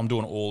one day. I'm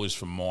doing all this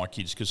for my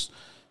kids because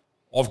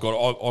I've got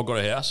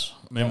a house.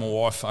 Me and my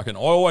wife, I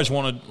always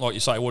wanted, like you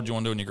say, what do you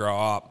want to do when you grow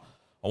up?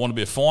 I want to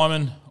be a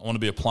fireman. I want to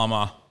be a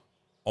plumber.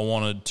 I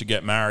wanted to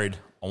get married.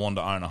 I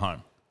wanted to own a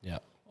home. Yeah.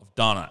 I've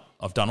done it.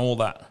 I've done all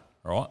that,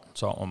 right?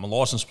 So I'm a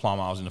licensed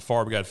plumber. I was in the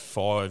fire brigade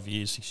for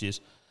 6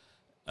 years.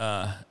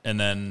 And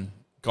then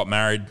got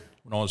married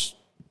when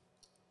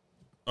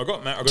I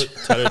got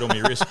tattooed on my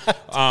wrist.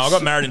 I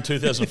got married in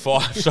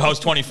 2005. So I was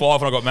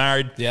 25 when I got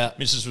married. Yeah.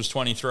 Mrs. was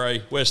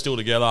 23. We're still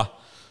together.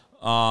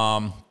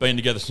 Been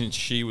together since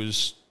she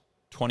was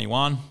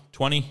 21,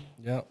 20.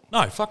 Yeah.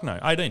 No, fuck no,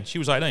 18. She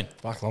was 18.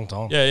 Fuck, long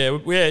time.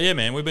 Yeah,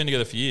 man. We've been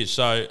together for years.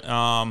 So,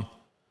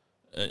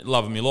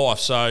 love of my life.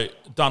 So,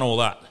 done all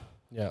that.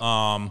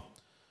 Yeah.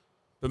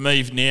 But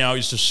me now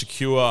is to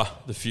secure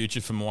the future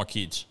for my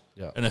kids.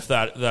 Yeah. And if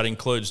that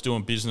includes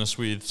doing business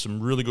with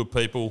some really good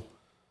people,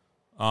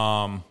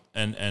 and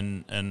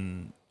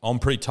I'm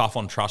pretty tough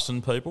on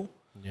trusting people.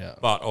 Yeah.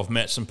 But I've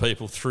met some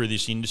people through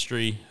this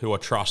industry who I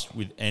trust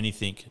with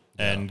anything.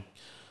 And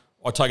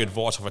I take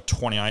advice of a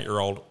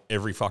 28-year-old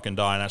every fucking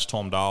day, and that's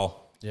Tom Dale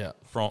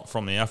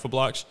from the Alpha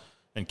Blokes,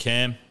 and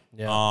Cam.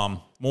 Yeah.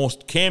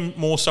 Cam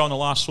more so in the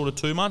last sort of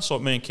 2 months.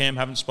 Like me and Cam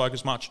haven't spoke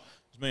as much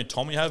as me and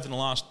Tommy have in the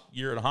last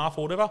year and a half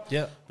or whatever.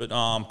 Yeah. But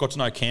got to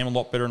know Cam a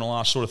lot better in the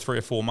last sort of 3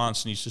 or 4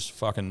 months, and he's just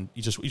fucking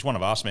he's one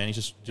of us, man.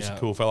 He's just a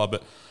cool fella.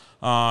 But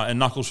and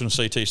Knuckles from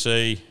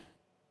CTC.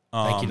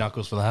 Thank you,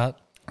 Knuckles, for the hat.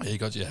 Yeah, you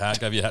got your hat.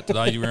 Gave you a hat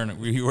today. You're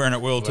wearing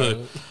it well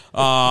too.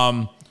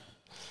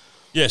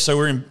 Yeah, so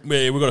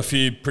we've got a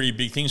few pretty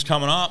big things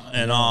coming up,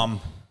 and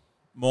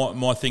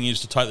my thing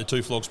is to take the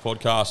Two Flogs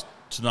podcast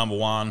to number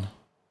one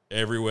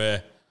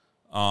everywhere.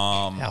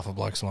 Alpha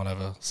Blokes might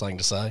have something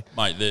to say,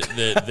 mate.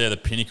 They're the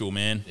pinnacle,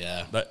 man.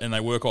 Yeah, and they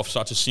work off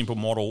such a simple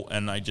model,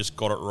 and they just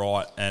got it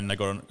right, and they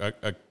got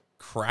a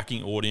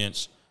cracking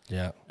audience.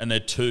 Yeah, and they're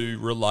two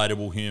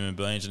relatable human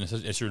beings, and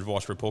it's your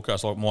advice for a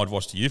podcast, like my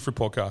advice to you for a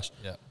podcast.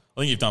 Yeah, I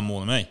think you've done more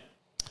than me.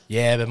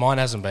 Yeah, but mine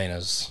hasn't been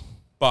as.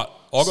 But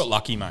I got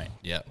lucky, mate.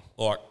 Yeah,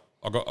 like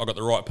I got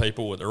the right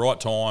people at the right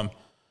time,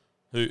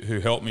 who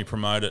helped me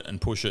promote it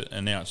and push it,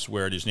 and now it's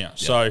where it is now.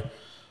 Yeah.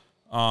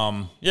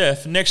 So,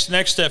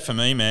 next step for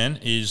me, man,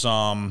 is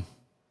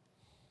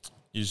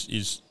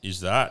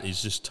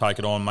just take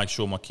it on, make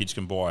sure my kids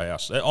can buy a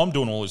house. I'm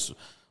doing all this.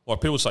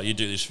 Like people say, you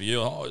do this for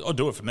you. I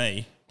do it for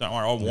me. Don't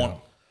worry.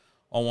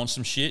 I want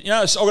some shit. You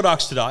know, I got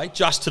asked today.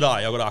 Just today,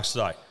 I got asked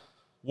today.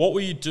 What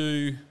will you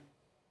do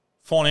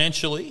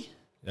financially?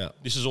 Yeah,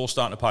 this is all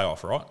starting to pay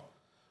off, right?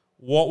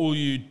 What will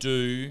you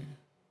do?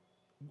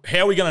 How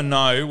are we going to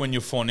know when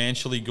you're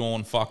financially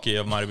gone, fuck yeah,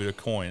 I've made a bit of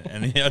coin?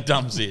 And how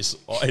dumb's this?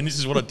 And this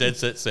is what a dead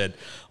set said.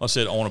 I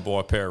said, I want to buy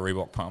a pair of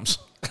Reebok pumps.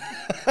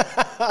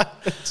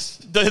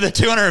 They're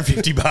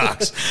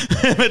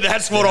 $250, but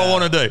that's what I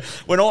want to do.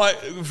 When I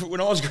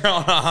was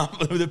growing up,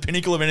 the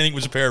pinnacle of anything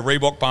was a pair of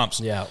Reebok pumps.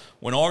 Yeah.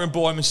 When I can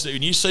buy myself,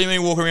 when you see me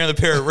walking around with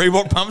a pair of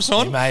Reebok pumps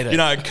on, you made it. You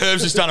know,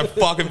 Curbs has done a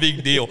fucking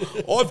big deal.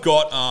 I've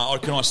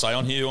got. Can I say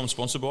on here who I'm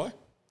sponsored by?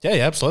 Yeah,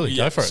 absolutely.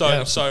 Go for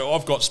it. So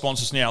I've got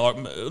sponsors now. Like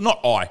not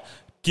I,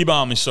 Gibbo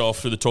and myself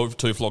through the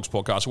Two Flogs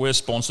podcast. We're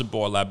sponsored by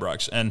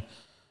Ladbrokes, and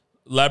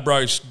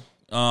Ladbrokes.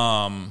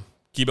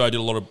 Gibbo did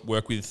a lot of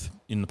work with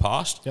in the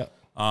past. Yeah.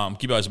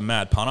 Gibbo's a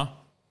mad punter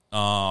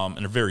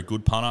and a very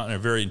good punter and a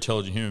very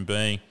intelligent human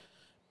being.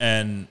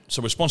 And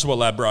so we're sponsored by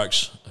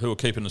Ladbrokes, who are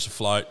keeping us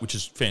afloat, which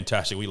is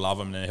fantastic. We love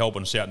them and they're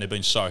helping us out and they've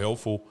been so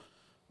helpful.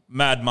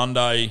 Mad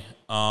Monday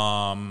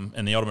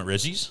and the Ultimate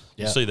Resis.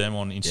 You see them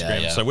on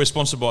Instagram. Yeah. So we're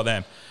sponsored by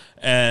them.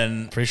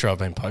 And pretty sure I've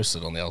been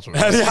posted on the Ultimate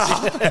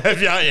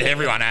Resis. Yeah,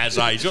 everyone has.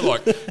 He's got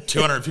like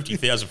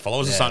 250,000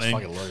 followers or something.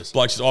 It's fucking loose.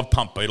 Blake says, I've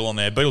pumped Beetle on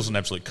there. Beetle's an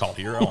absolute cult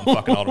hero on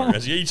fucking Ultimate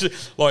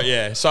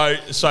Resis.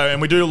 So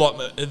and we do a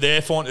lot.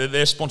 Their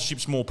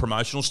sponsorship's more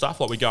promotional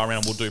stuff. Like we go around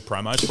and we'll do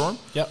promos for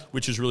them,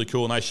 which is really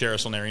cool. And they share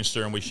us on their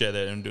Insta and we share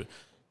that and do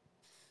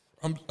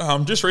it.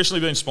 I'm just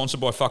recently been sponsored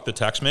by Fuck the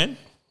Taxman.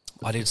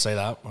 I did see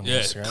that on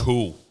Instagram.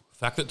 Cool.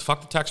 Fuck the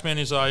Taxman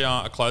is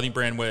a clothing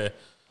brand where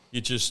you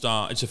just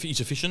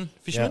he's a fisherman,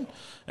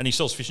 and he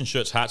sells fishing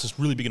shirts, hats. It's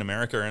really big in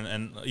America,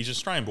 and he's an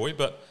Australian boy,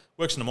 but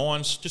works in the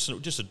mines. Just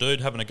a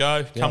dude having a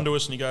go. Come to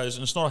us, and he goes,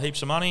 and it's not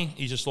heaps of money.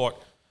 He's just like,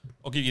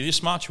 I'll give you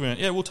this much. We went,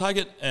 we'll take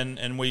it,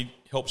 and we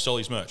help sell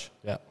his merch.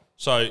 Yeah.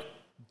 So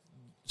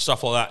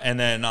stuff like that, and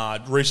then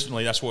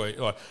recently that's where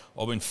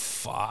I've been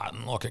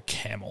farting like a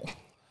camel.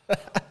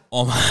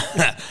 I'm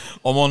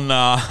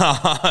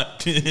on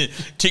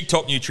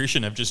TikTok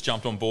Nutrition have just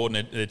jumped on board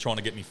and they're trying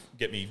to get me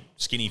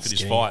skinny for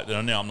this fight.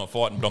 Now I'm not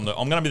fighting, but I'm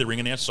going to be the ring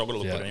announcer, so I've got to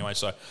look good anyway.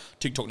 So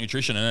TikTok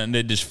Nutrition, and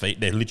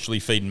they're literally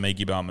feeding me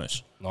Gibbo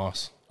Moose.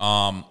 Nice.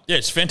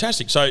 It's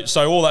fantastic.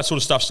 So all that sort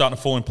of stuff's starting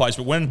to fall in place.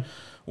 But when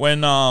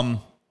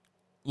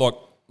like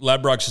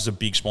Ladbrokes is a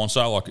big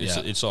sponsor, like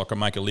it's like a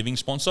make a living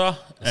sponsor,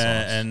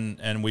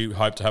 and we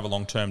hope to have a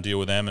long term deal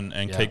with them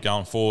and keep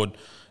going forward.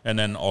 And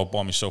then I'll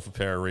buy myself a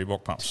pair of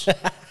Reebok pumps.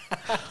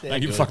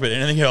 Don't give a fuck about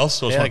anything else.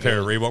 So I just want a pair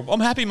of Reebok. I'm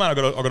happy, man. I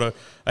got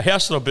a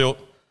house that I built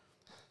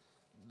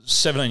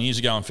 17 years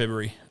ago in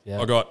February. Yeah.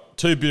 I got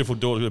two beautiful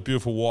daughters, a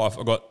beautiful wife.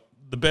 I got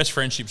the best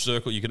friendship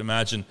circle you could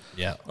imagine.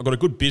 Yeah. I got a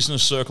good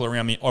business circle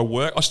around me.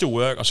 I still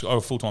work. I have a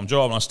full time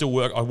job, and I still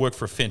work. I work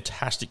for a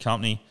fantastic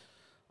company.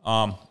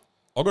 I've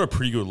got a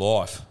pretty good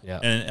life. Yeah.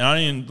 And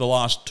only in the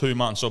last 2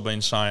 months I've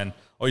been saying,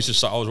 I used to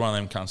say I was one of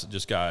them cunts that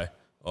just go,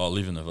 I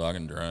live in the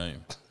fucking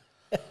dream.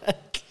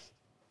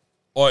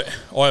 I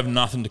have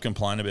nothing to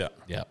complain about.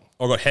 Yeah.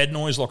 I got head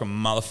noise like a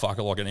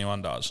motherfucker, like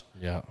anyone does.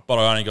 Yeah. But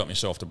I only got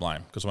myself to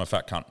blame because I'm a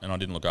fat cunt and I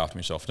didn't look after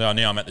myself. Now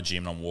I'm at the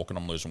gym and I'm walking,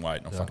 I'm losing weight,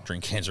 and I'm fucking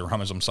drinking cans of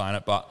rum as I'm saying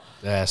it. But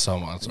so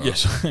much. Right.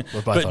 Yes.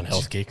 We're both on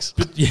health kicks.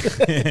 But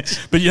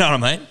you know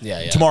what I mean?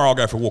 Yeah. Tomorrow I'll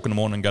go for a walk in the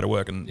morning and go to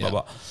work and blah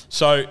blah.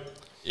 So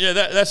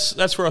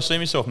that's where I see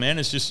myself, man.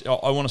 It's just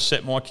I want to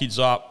set my kids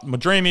up. My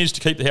dream is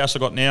to keep the house I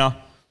got now,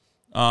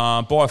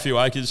 buy a few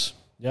acres.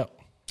 Yep.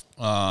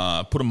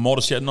 Put a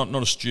modest house, not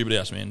a stupid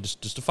house, man.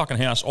 Just a fucking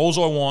house. All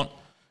I want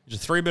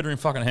is a 3-bedroom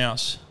fucking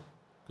house.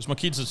 Because my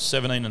kids are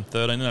 17 and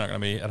 13, they're not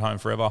going to be at home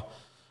forever.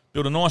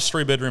 built a nice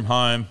 3-bedroom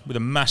home with a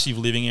massive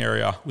living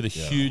area with a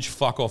huge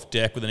fuck-off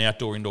deck with an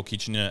outdoor-indoor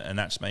kitchen in it, and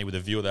that's me with a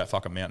view of that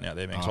fucking mountain out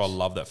there, man, because I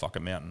love that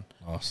fucking mountain.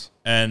 Nice.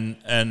 And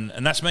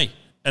that's me.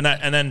 And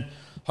then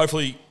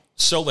hopefully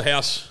sell the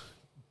house,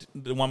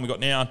 the one we got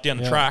now, down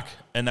the track,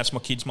 and that's my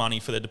kids' money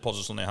for their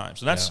deposits on their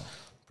homes. And that's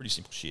pretty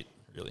simple shit,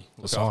 really.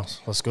 That's nice.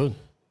 That's good.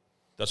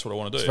 That's what I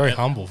want to do. It's very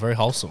humble, very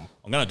wholesome.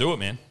 I'm going to do it,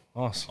 man.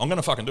 Nice. I'm going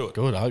to fucking do it.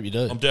 Good. I hope you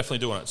do. I'm definitely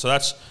doing it. So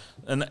that's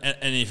and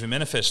if you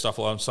manifest stuff,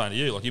 like I'm saying to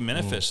you, like you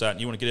manifest that and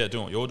you want to get out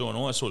doing what you're doing,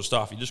 all that sort of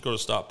stuff, you just got to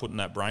start putting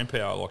that brain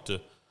power. I like to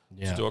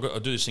do. I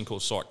do this thing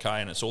called Psych K,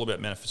 and it's all about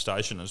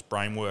manifestation and it's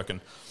brain work.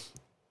 And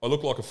I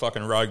look like a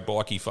fucking rogue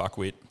bikey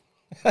fuckwit.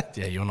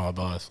 Yeah, you and I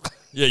both.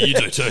 Yeah, you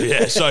do too.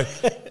 Yeah, so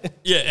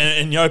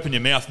and you open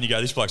your mouth and you go,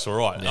 "This bloke's all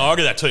right." Yeah. I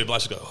get that too.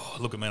 Blokes go, "Oh,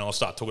 look at me," and I'll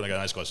start talking. I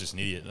go, "This guy's just an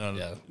idiot."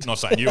 Not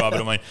saying you are,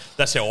 but I mean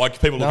that's how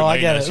people look at me. I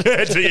get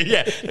it.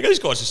 Yeah, they go, "This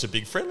guy's just a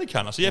big friendly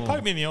cunt." I say, "Yeah,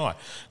 poke me in the eye."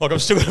 Like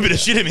I've still got a bit of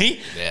shit in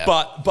me,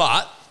 but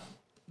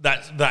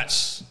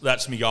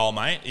that's my goal,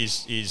 mate.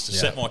 Is to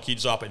set my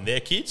kids up and their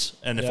kids,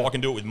 and if I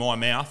can do it with my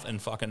mouth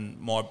and fucking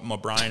my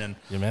brain and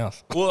your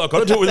mouth. Well, I've got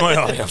to do it with my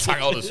no,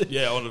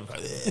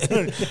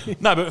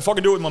 but if I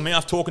can do it with my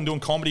mouth, talking,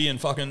 doing comedy,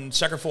 and fucking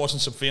sacrificing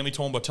some family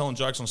time by telling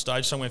jokes on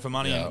stage somewhere for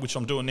money, which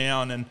I'm doing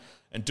now, and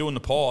doing the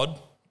pod.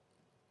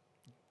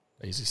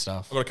 Easy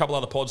stuff. I've got a couple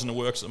other pods in the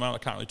works at the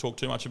moment I can't really talk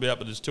too much about,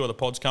 but there's 2 other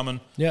pods coming.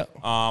 Yeah.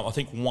 I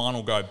think one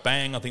will go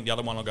bang. I think the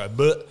other one will go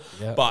but.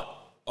 Yeah. But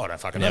I don't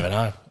fucking never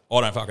know.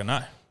 I don't fucking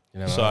know.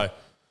 So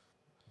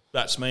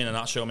that's me in a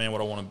nutshell, man.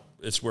 What I want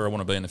to, it's where I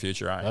want to be in the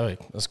future, eh? Oh,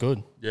 that's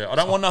good. Yeah, I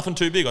don't want nothing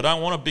too big. I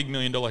don't want a big $1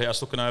 million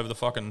house looking over the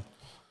fucking.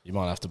 You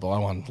might have to buy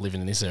one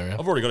living in this area.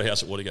 I've already got a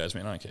house at Watergoes,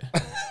 man. I don't care.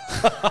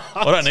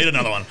 I don't need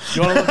another one.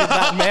 You want to look at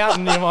that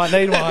mountain? You might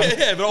need one.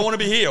 Yeah, but I want to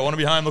be here. I want to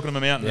be home looking at my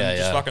mountain. Yeah,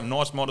 just fucking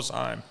nice, modest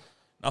home.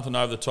 Nothing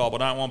over the top. I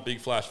don't want big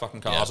flash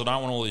fucking cars. I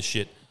don't want all this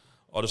shit.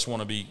 I just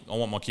want to be. I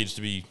want my kids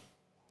to be.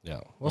 Yeah,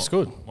 well, that's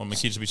good. I want my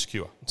kids to be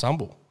secure. It's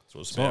humble. That's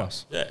what it's about.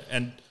 Nice. Yeah,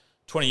 and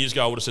 20 years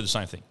ago I would have said the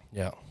same thing.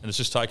 Yeah, and it's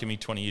just taken me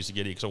 20 years to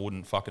get here because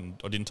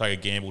I didn't take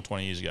a gamble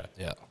 20 years ago.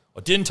 Yeah,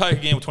 I didn't take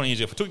a gamble 20 years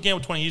ago. If I took a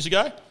gamble 20 years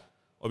ago,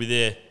 I'd be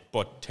there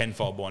by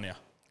tenfold by now.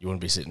 You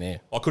wouldn't be sitting here.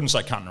 I couldn't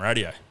say cunt on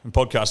radio. And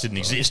podcast didn't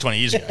exist 20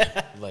 years ago.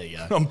 There you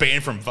go. I'm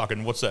banned from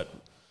fucking, what's that?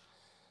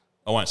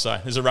 I won't say.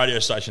 There's a radio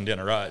station down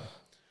the road.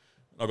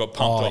 I got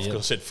pumped off because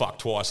I said fuck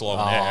twice live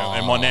on air.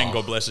 And my nan,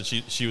 God bless her,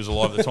 she was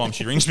alive at the time.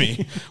 She rings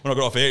me when I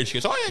got off air and she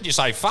goes, "Oh, yeah, you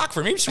say fuck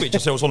from Ipswich?" I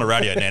said, "I was on the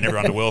radio, Nan.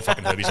 Everyone in the world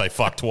fucking heard me say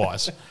fuck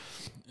twice."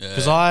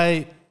 Because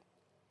I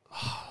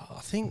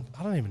think,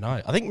 I don't even know.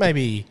 I think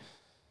maybe,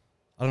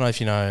 I don't know if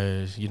you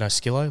know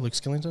Skillo, Luke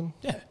Skillington?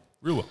 Yeah,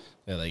 real well.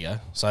 Yeah, there you go.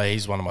 So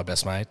he's one of my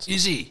best mates.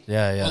 Is he?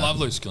 Yeah, yeah. I love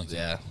Luke Skillington.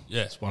 Yeah,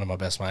 yeah. He's one of my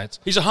best mates.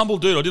 He's a humble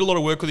dude. I did a lot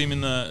of work with him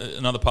in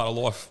another part of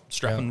life,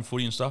 strapping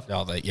footy and stuff.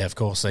 Oh, yeah, of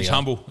course. He's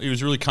humble. He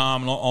was really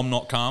calm, and I'm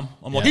not calm.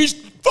 I'm like, he's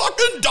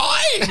fucking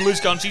dying. Luke's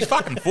going, "His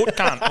fucking foot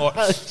can't." Like,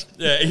 I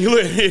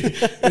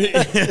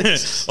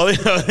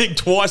think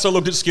twice I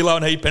looked at Skillo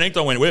and he panicked.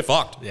 I went, "We're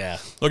fucked." Yeah.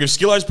 Like if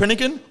Skillo's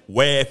panicking,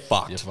 we're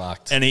fucked. You're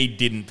fucked. And he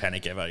didn't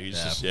panic ever. He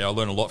was just, I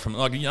learned a lot from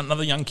like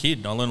another young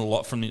kid. I learned a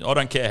lot from. I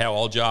don't care how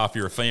old you are. If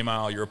you're a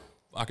female, you're a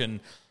fucking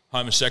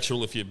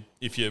homosexual, if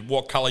you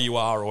what colour you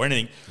are or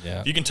anything.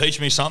 Yeah. If you can teach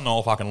me something,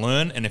 I'll fucking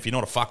learn. And if you're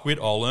not a fuckwit,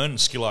 I'll learn. And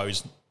Skillo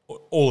is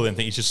all of them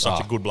things. He's just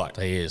such a good bloke.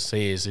 He is.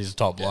 He's a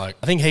top bloke.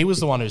 I think he was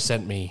the one who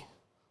sent me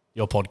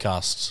your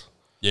podcast.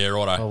 Yeah,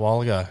 righto. A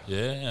while ago.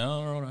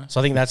 Yeah, righto. So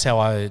I think that's how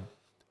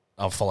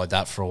I've followed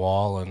that for a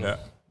while, and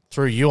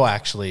through you, I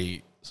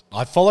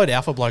followed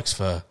Alpha Blokes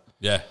for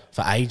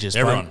ages.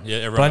 Everyone.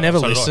 But I never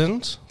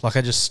listened. Like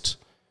I just.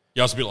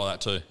 Yeah, I was a bit like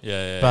that too.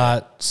 Yeah.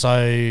 But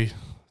so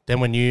then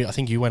when I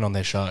think you went on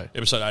their show.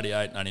 Episode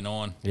 88,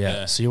 89.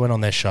 Yeah. So you went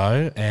on their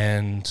show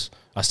and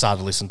I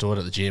started to listen to it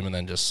at the gym and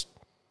then just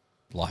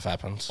life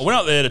happens. I went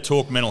up there to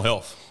talk mental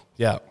health.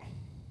 Yeah.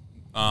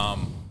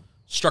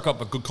 Struck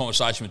up a good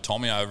conversation with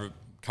Tommy over a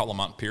couple of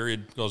month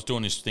period. I was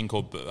doing this thing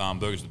called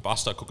Burgers with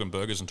Buster, cooking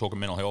burgers and talking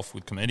mental health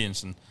with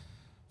comedians, and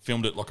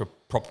filmed it like a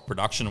proper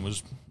production. It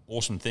was an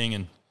awesome thing.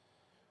 And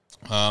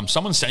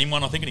someone sent him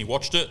one, I think, and he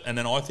watched it. And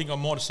then I think I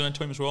might have sent it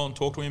to him as well and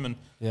talked to him. And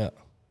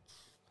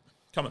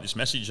come at this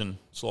message, and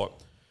it's like,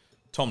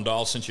 Tom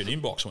Dale sent you an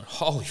inbox. I went,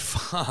 holy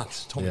fuck,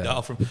 it's Tommy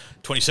Dale from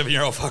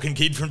 27-year-old fucking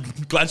kid from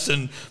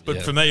Gladstone.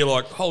 But for me, you're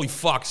like, holy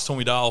fuck, it's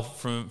Tommy Dale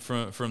from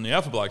the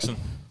Alpha Blokes. And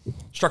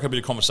struck a bit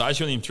of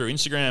conversation with him through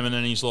Instagram, and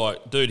then he's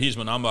like, dude, here's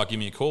my number, give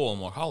me a call.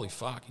 I'm like, holy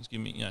fuck, he's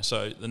giving me,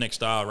 so the next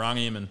day I rang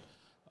him, and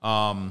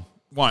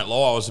won't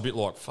lie, I was a bit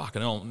like,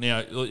 fucking hell.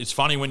 Now, it's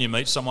funny when you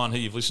meet someone who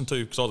you've listened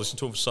to, because I listened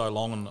to him for so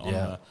long on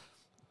a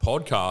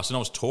podcast, and I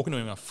was talking to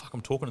him, and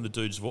I'm talking to the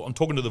dude's voice. I'm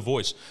talking to the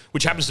voice,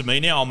 which happens to me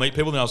now. I'll meet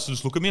people, and they'll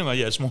just look at me, and I'm like,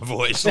 yeah, it's my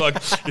voice. Like,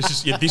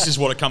 this is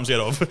what it comes out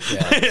of.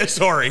 Yeah.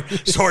 Sorry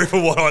for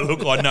what I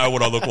look like. I know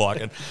what I look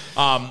like. And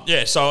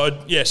so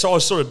I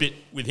was sort of a bit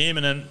with him,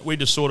 and then we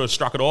just sort of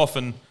struck it off,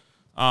 and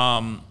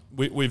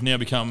we've now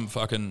become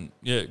fucking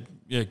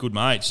good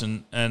mates.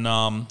 And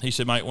he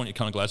said, mate, why don't you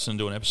come to Gladstone and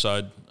do an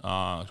episode?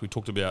 We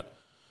talked about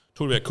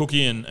talked about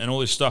Cookie and all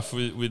this stuff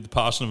with the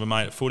passing of a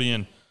mate at footy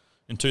in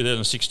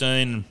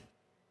 2016,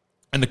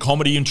 and the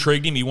comedy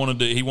intrigued him. He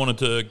wanted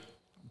to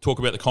talk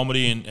about the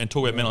comedy and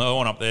talk about mental health. I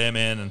went up there,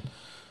 man, and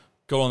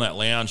got on that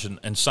lounge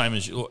and same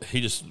as you,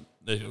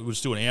 it was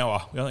still an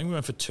hour. I think we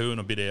went for 2 and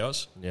a bit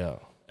hours. Yeah.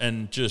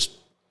 And just,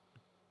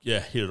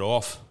 hit it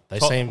off. They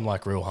seem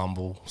like real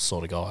humble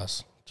sort of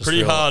guys. Just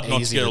pretty hard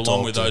not to get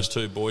along with those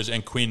two boys.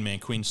 And Quinn, man.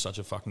 Quinn's such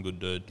a fucking good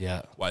dude.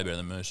 Yeah. Way better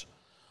than Moose.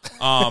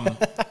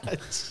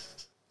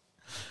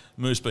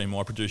 Moose being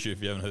my producer,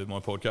 if you haven't heard my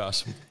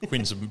podcast.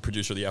 Quinn's the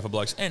producer of the Alpha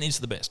Blokes and he's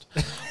the best.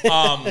 Hit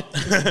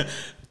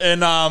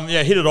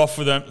it off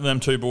with them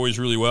two boys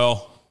really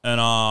well. And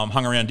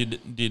hung around,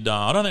 did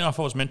I don't know if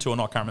I was meant to or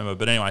not, I can't remember.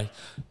 But anyway,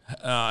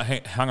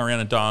 hung around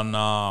and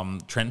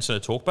done Trent Center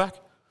Talkback.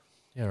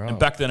 Yeah, right. And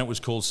back then it was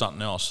called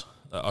something else.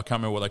 I can't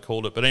remember what they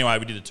called it. But anyway,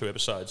 we did the 2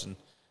 episodes and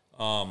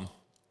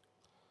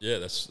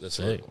that's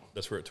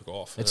where it took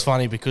off. It's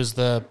funny because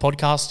the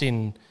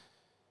podcasting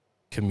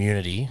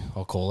community,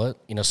 I'll call it,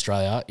 in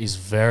Australia is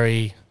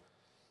very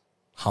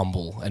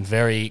humble and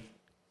very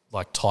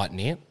like tight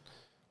knit.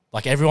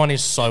 Like everyone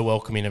is so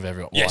welcoming of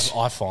everyone. Yes.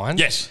 I find.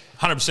 Yes,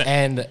 100%.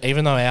 And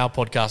even though our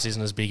podcast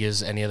isn't as big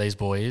as any of these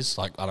boys,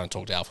 like I don't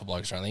talk to Alpha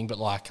Blokes or anything, but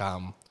like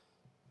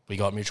we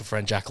got mutual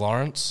friend Jack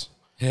Lawrence.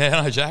 Yeah,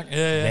 I know Jack.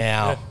 Yeah.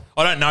 Now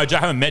I don't know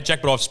Jack. I haven't met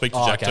Jack, but I speak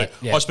to Jack too.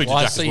 Yeah. I speak to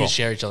Jack as well. I see you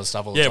share each other's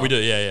stuff all the time. Yeah, we do.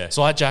 Yeah.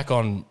 So I had Jack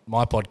on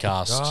my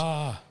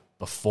podcast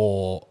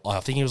before. I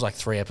think he was like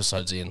 3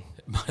 episodes in.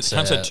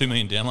 Sounds had 2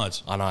 million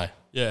downloads. I know.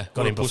 Yeah,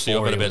 got him pussy.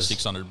 before. I got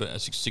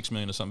about 6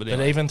 million or something.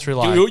 But even through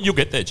like you'll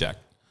get there, Jack.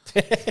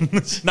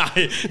 No,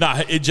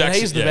 Jack's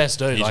he's the best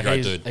dude. He's like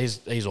a great dude.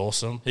 He's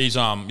awesome. He's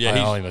I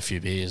owe him a few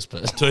beers,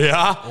 but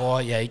yeah. Oh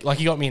yeah, like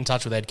he got me in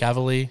touch with Ed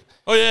Cavalier.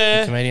 Oh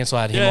yeah, the comedian. So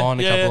I had him on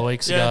a couple of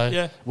weeks ago.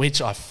 Yeah.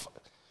 Which I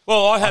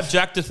have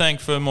Jack to thank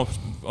for more.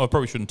 I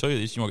probably shouldn't tell you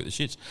this. You might get the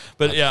shits.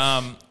 But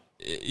the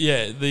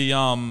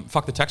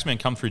fuck the taxman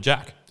come through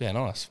Jack. Yeah,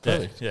 nice.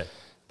 Perfect. Yeah.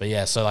 But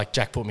yeah, so like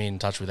Jack put me in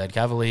touch with Ed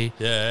Cavalier.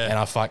 Yeah. And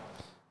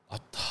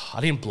I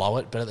didn't blow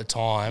it, but at the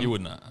time you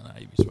wouldn't. No,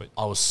 you'd be sweet.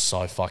 I was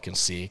so fucking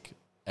sick.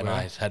 And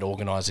I had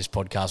organised this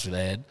podcast with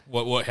Ed.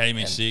 What? How do you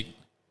mean sick?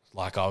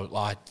 Like I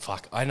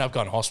ended up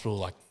going to hospital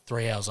like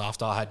 3 hours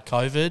after I had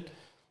COVID.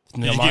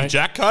 Did you give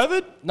Jack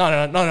COVID?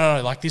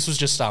 No. Like this was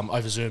just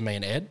over Zoom, me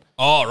and Ed.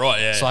 Oh right,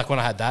 yeah. So like when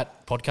I had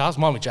that podcast,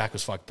 mine with Jack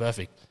was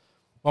perfect.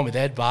 Mine with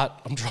Ed,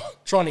 but I'm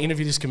trying to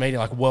interview this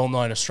comedian, like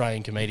well-known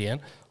Australian comedian.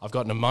 I've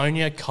got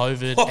pneumonia,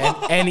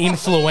 COVID, and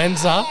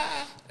influenza,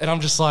 and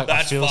I'm just like,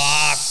 I feel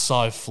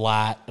so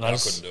flat. And I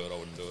couldn't do it. I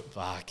wouldn't do it.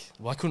 Fuck.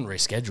 Well, I couldn't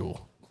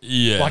reschedule.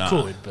 Yeah, well, I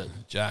could, but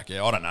Jack.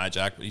 Yeah, I don't know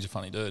Jack, but he's a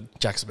funny dude.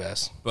 Jack's the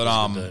best. But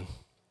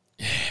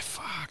yeah,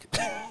 fuck.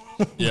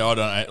 Yeah, I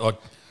don't know. Like,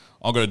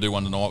 I've got to do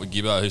one tonight with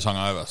Gibbo, who's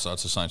hungover, so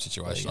it's the same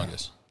situation, I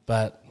guess.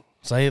 But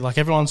say like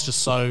everyone's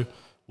just so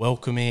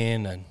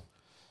welcoming and.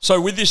 So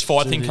with this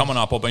fight thing coming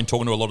up, I've been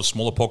talking to a lot of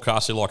smaller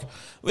podcasts. They're like,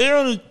 we're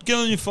on a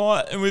Gillian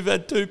fight and we've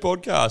had 2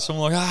 podcasts. I'm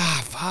like,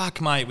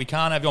 fuck, mate, we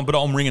can't have you on. But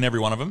I'm ringing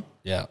every one of them.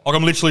 Yeah. Like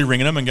I'm literally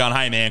ringing them and going,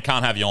 hey, man,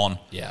 can't have you on.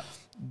 Yeah.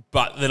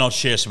 But then I'll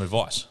share some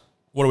advice.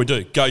 What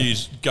do? Go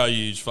use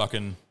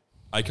fucking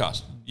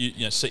Acast.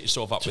 You know, set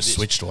yourself up just with this.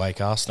 switch to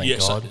Acast, thank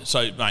God.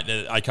 So mate,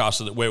 the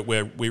Acast that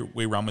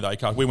we run with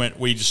Acast.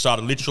 We just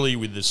started literally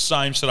with the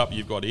same setup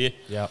you've got here.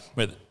 Yeah.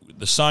 With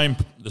the same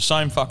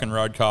fucking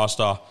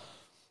Roadcaster.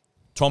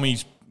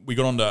 We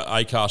got onto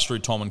Acast through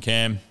Tom and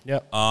Cam.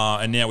 Yep.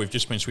 And now we've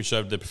just been switched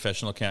over to the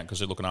professional account because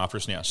they're looking after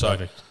us now. So,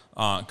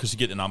 because you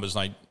get the numbers,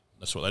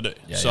 that's what they do.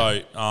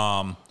 Yeah,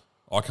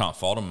 I can't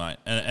fault them, mate.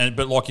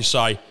 But like you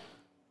say,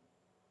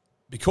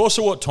 because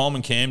of what Tom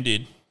and Cam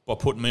did by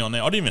putting me on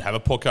there, I didn't even have a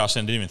podcast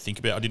and didn't even think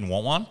about it. I didn't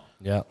want one.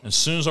 Yeah. As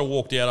soon as I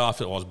walked out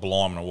after, I was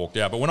blind when I walked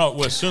out. But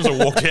as soon as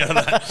I walked out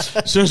of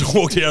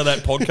that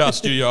podcast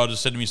studio, I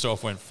just said to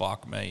myself,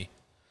 fuck me.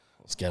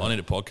 I need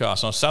a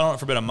podcast. And I sat on it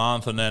for about a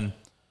month and then...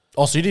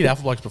 Oh, so you did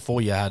Alpha Blokes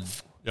before you had...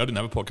 Yeah, I didn't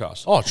have a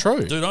podcast. Oh,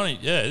 true. Dude,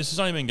 this has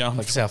only been going...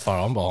 Like, how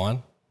far I'm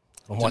behind.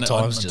 I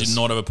did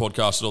not have a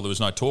podcast at all. There was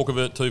no talk of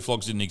it. 2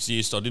 Flogs didn't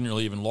exist. I didn't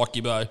really even like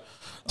Gibbo.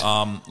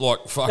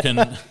 Like, fucking...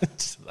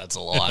 That's a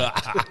lie.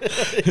 No,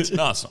 it's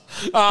not.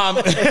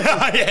 Like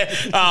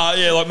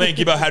me and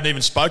Gibbo hadn't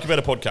even spoke about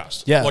a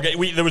podcast. Yeah. Like,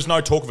 there was no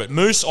talk of it.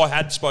 Moose, I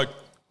had spoke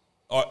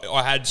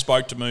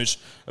to Moose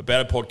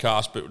about a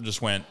podcast, but it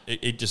just went,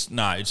 it's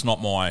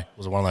not my...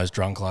 Was it one of those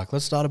drunk, like,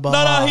 let's start a bar?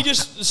 No, he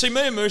just... See,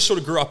 me and Moose sort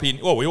of grew up in...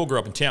 Well, we all grew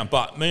up in town,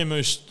 but me and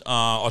Moose,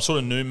 I sort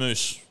of knew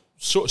Moose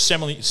sort of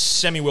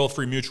semi-well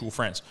through mutual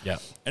friends. Yeah.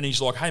 And he's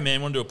like, hey,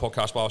 man, want to do a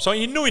podcast? Blah. So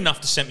he knew enough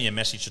to send me a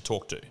message to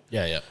talk to.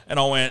 Yeah. And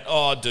I went,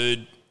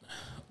 dude,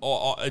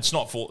 it's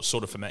not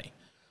sort of for me.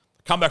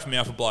 Come back from the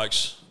Alpha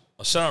Blokes.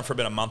 I sat on it for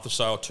about a month or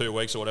so, or 2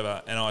 weeks or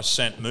whatever, and I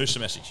sent Moose a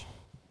message.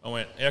 I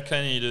went, how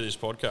keen are you to do this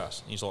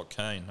podcast? And he's like,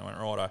 keen. I went,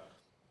 righto.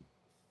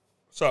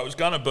 So it was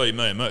going to be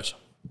me and Moose.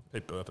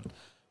 Keep burping.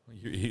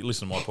 You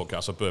listen to my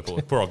podcast, I burp all.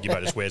 Poor old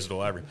Gibbo just wears it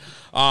all over him.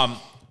 I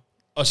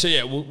said,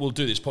 yeah, we'll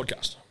do this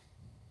podcast.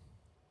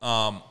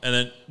 And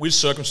then with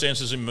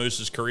circumstances in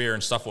Moose's career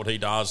and stuff, what he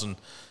does and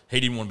he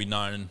didn't want to be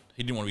known, and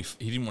he didn't want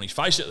his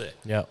face out there.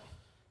 Yeah.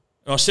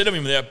 And I said to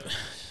him,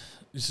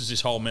 this is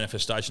this whole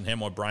manifestation, how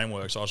my brain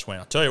works. I just went,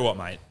 I'll tell you what,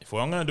 mate, if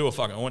I'm going to do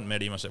I went and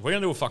met him, I said, if we're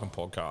going to do a fucking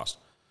podcast,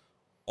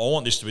 I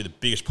want this to be the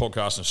biggest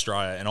podcast in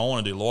Australia, and I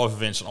want to do live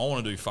events, and I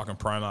want to do fucking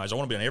promos. I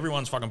want to be on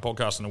everyone's fucking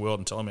podcast in the world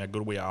and tell them how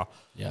good we are.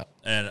 Yeah.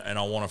 And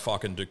I want to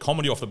fucking do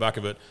comedy off the back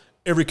of it.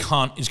 Every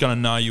cunt is going to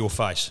know your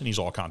face. And he's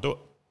like, I can't do it.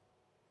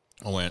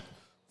 I went,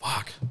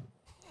 fuck.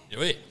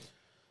 Yeah,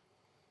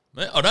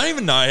 I don't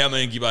even know how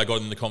me and Gibbo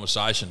got in the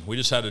conversation. We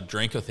just had a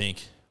drink, I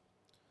think.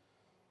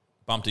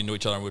 Bumped into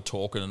each other and we were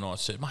talking, and I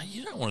said, mate,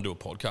 you don't want to do a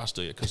podcast,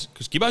 do you? Because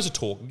Gibbo's a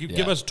talker.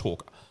 Gibbo's a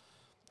talker.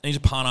 And he's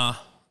a punter.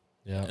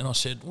 Yeah. And I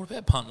said, what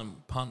about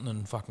punting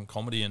and fucking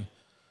comedy, and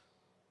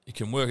it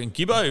can work? And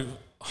Gibbo,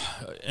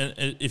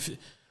 and if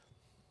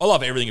I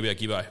love everything about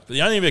Gibbo, but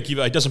the only thing about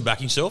Gibbo, he doesn't back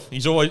himself.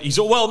 He's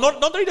well,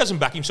 not that he doesn't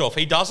back himself.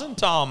 He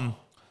doesn't.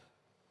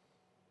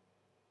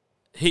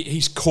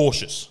 He's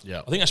cautious.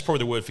 Yeah. I think that's probably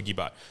the word for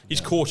Gibbo.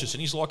 He's cautious,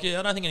 and he's like,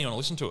 I don't think anyone will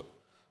listen to it.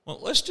 Well,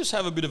 let's just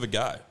have a bit of a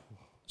go.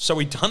 So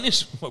we done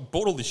this, bought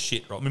all this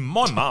shit, right? I mean,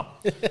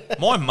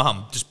 my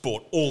mum just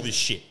bought all this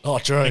shit. Oh,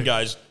 true. And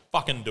goes,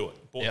 fucking do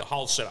it. Bought the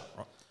whole setup,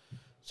 right?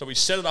 So we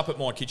set it up at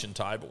my kitchen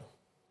table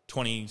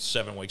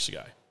 27 weeks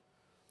ago.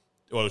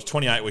 Well, it was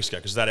 28 weeks ago,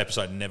 because that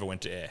episode never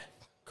went to air.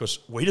 Because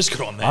we just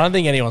got on there. I don't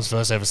think anyone's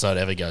first episode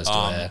ever goes to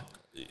air.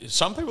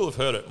 Some people have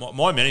heard it.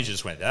 My manager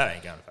just went, that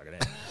ain't going to fucking air.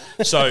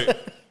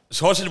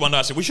 So I said one day,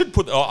 I said, we should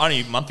put,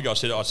 only a month ago, I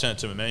sent it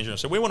to my manager, and I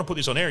said, we want to put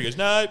this on air. He goes,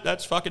 no,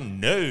 that's fucking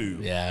no.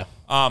 Yeah.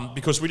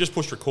 Because we just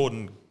pushed record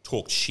and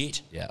talked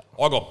shit. Yeah.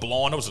 I got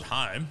blind. I was at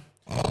home.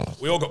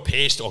 We all got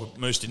pissed.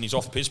 Moose didn't. He's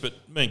off the piss, but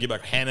me and Gibbo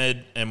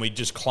hammered, and we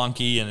just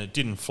clunky, and it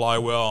didn't flow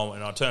well,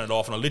 and I turned it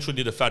off, and I literally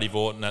did a Fatty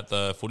Vorton at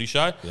the footy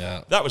show.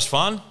 Yeah. That was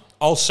fun.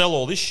 I'll sell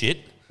all this shit.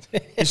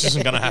 This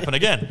isn't going to happen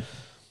again.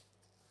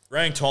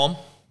 Rang Tom.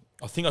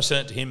 I think I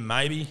sent it to him,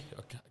 maybe.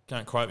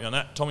 Can't quote me on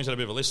that. Tommy's had a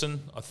bit of a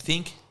listen, I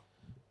think.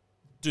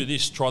 Do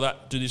this, try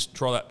that, do this,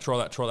 try that.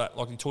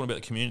 Like you're talking about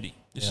the community.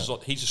 This is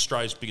like, he's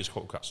Australia's biggest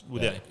podcast,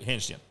 without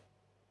hands down.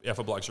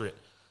 Alpha Blokes are it.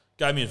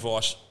 Gave me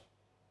advice.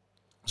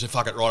 I said,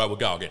 fuck it, right, I will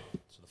go again.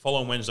 So the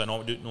following Wednesday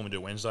night, we normally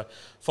do Wednesday.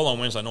 Following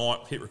Wednesday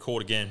night, hit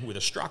record again with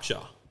a structure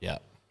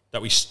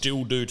that we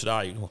still do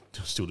today. Well,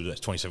 still do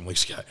that 27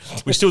 weeks ago.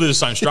 We still do the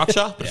same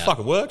structure, but it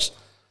fucking works.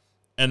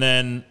 And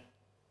then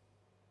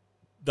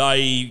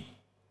they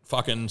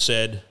fucking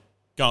said,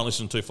 go and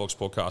listen to Two Flogs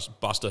podcast.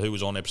 Buster, who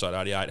was on episode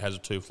 88, has a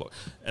Two Flogs.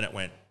 And it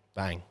went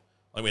bang.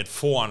 I think we had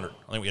 400.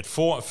 I think we had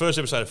first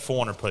episode had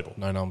 400 people.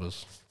 No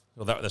numbers.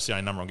 Well, that's the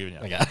only number I'm giving you.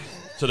 Okay.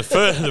 So the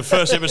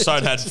first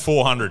episode had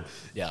 400.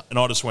 Yeah. And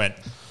I just went,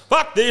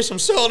 fuck this, I'm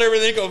selling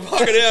everything, I'm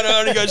fucking out.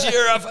 And he goes,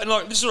 yeah. And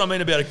like, this is what I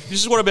mean about it.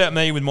 This is what about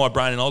me with my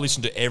brain, and I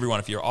listen to everyone,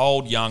 if you're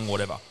old, young,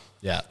 whatever.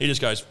 Yeah. He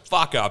just goes,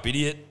 fuck up,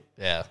 idiot.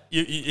 Yeah.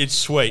 It's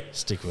sweet.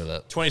 Stick with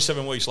it.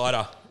 27 weeks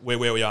later, we're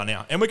where we are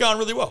now. And we're going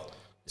really well.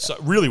 Yeah. So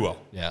really well.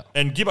 Yeah.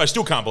 And Gibbo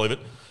still can't believe it,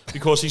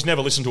 because he's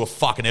never listened to a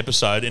fucking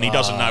episode, and he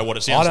doesn't know what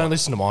it sounds like. I don't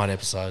listen to mine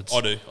episodes.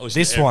 I do.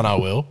 This one I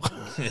will.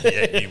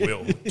 Yeah, you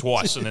will.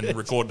 Twice, and then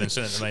record and then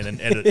send it to me, and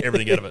then edit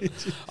everything out of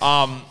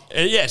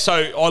it. So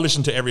I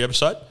listen to every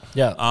episode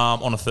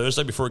on a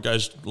Thursday before it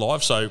goes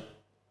live. So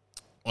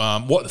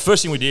the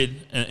first thing we did,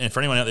 and for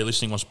anyone out there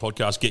listening wants a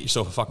podcast, get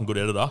yourself a fucking good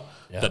editor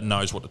that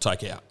knows what to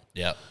take out.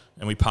 Yeah.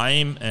 And we pay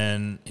him,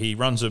 and he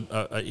runs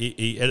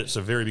he edits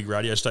a very big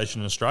radio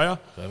station in Australia.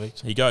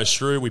 Perfect. He goes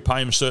through, we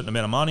pay him a certain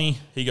amount of money.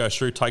 He goes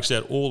through, takes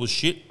out all the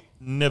shit,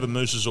 never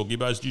Moose's or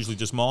Gibbo's, usually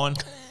just mine.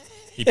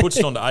 He puts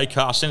it onto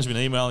Acast, sends me an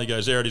email, and he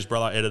goes, there it is,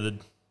 brother, edited.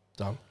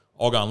 Done.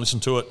 I'll go and listen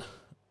to it,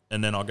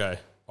 and then I'll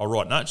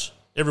write notes.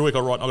 Every week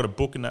I've got a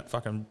book in that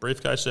fucking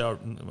briefcase. My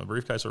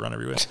briefcase I run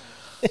everywhere.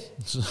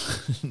 It's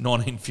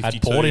 1952.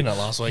 Had port in it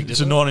last week,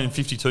 It's a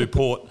 1952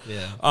 port.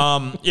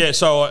 Yeah.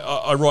 So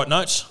I write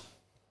notes.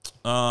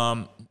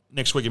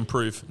 Next week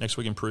improve,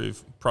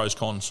 pros,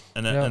 cons.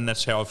 And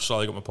that's how I've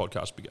slowly got my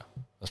podcast bigger.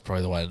 That's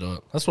probably the way to do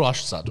it. That's what I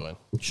should start doing.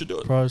 You should do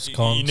it. Pros,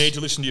 cons. You need to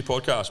listen to your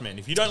podcast, man.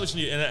 If you don't listen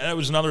to and that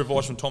was another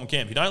advice from Tom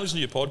Camp. If you don't listen to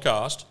your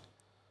podcast,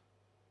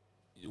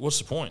 what's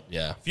the point?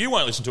 Yeah. If you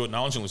won't listen to it,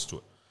 no one's going to listen to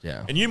it.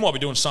 Yeah. And you might be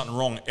doing something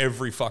wrong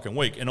every fucking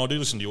week. And I do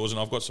listen to yours,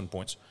 and I've got some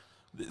points.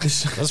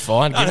 That's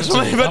fine.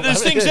 But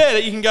there's things there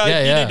that you can go,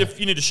 Yeah.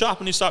 you need to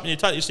sharpen this up, and you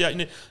take this out,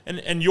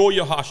 and you're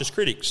your harshest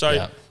critic.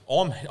 So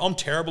I'm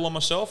terrible on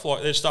myself.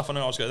 Like, there's stuff I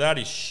know I go, that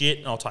is shit,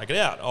 and I'll take it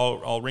out.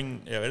 I'll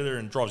ring our editor,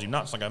 and drives him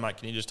nuts, and I go, mate,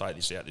 can you just take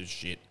this out? This is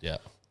shit. Yeah.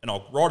 And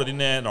I'll write it in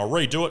there, and I'll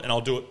redo it, and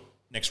I'll do it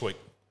next week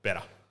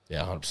better.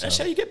 Yeah, 100%. That's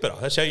how you get better.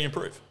 That's how you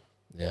improve.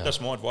 Yeah. That's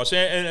my advice.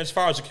 And as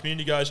far as the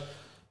community goes,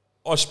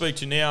 I speak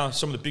to now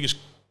some of the biggest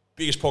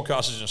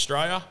podcasters in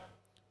Australia,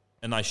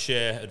 and they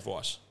share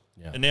advice.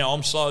 Yeah. And now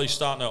I'm slowly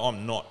starting to,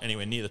 I'm not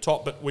anywhere near the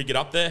top, but we get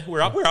up there.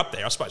 We're up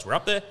there. I suppose we're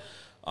up there.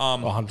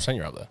 100%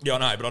 you're up there. Yeah, I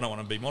know, but I don't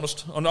want to be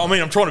modest. I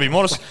mean, I'm trying to be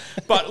modest.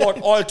 But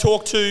like, I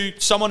talk to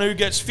someone who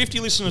gets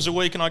 50 listeners a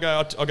week, and I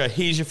go,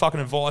 here's your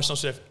fucking advice. And I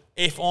said,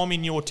 if I'm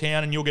in your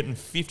town and you're getting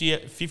 50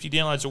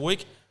 downloads a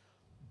week,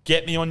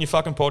 get me on your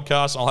fucking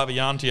podcast. I'll have a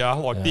yarn to you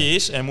like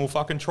this, and we'll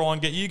fucking try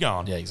and get you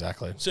going. Yeah,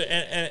 exactly. So,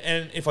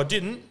 and if I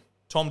didn't,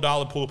 Tom Dale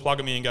would pull the plug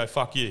on me and go,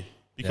 fuck you.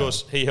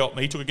 Because he helped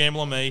me. He took a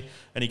gamble on me,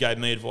 and he gave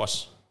me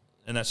advice.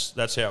 And that's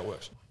how it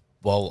works.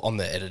 Well, on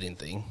the editing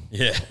thing.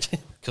 Yeah.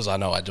 Because I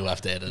know I do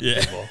have to edit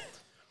people.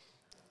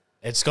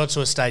 It's got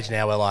to a stage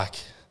now where, like,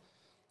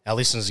 our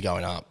listeners are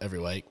going up every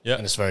week. Yeah.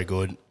 And it's very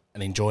good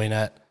and enjoying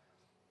it.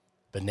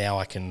 But now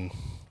I can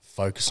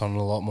focus on it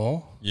a lot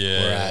more.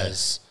 Yeah.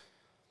 Whereas,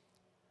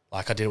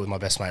 like, I did it with my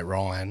best mate,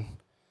 Ryan,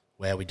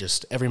 where we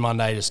just, every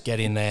Monday, just get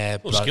in there.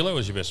 Well, Skillo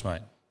was your best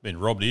mate. Been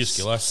robbed here,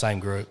 Skillo. Same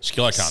group.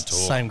 Skillo can't talk.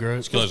 Same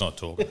group. Skillo's not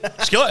talking.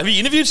 Skillo, have you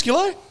interviewed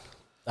Skillo?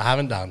 I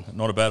haven't done.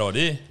 Not a bad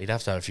idea. He'd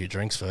have to have a few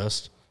drinks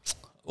first.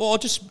 Well,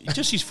 just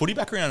his footy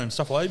background and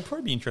stuff like that. It'd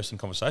probably be an interesting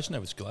conversation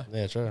there with Skillo.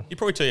 Yeah, true. He'd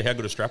probably tell you how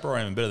good a strapper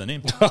I am and better than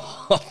him.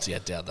 Yeah,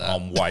 doubt that.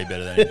 I'm way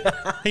better than him.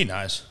 He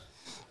knows.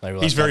 Maybe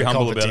He's very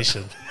humble about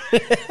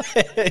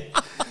it.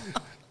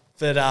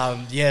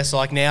 But, so,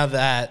 like, now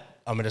that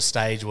I'm at a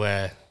stage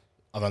where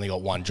I've only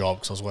got one job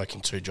because I was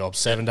working 2 jobs,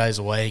 7 days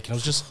a week, and I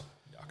was just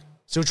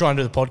still trying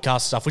to do the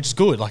podcast stuff, which is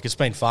good. Like, it's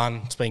been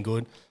fun. It's been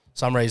good.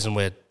 Some reason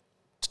we're,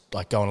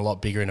 like, going a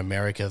lot bigger in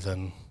America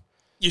than...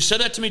 You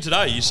said that to me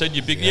today. You said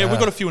you're big. Yeah, we've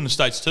got a few in the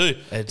States too.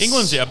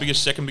 England's our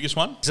second biggest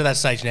one. It's at that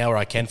stage now where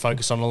I can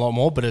focus on a lot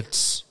more, but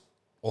it's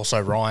also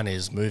Ryan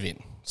is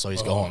moving, so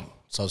he's gone.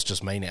 So it's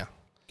just me now.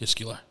 Get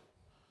Skillo.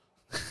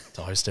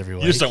 To host every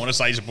week. You just don't want to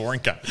say he's a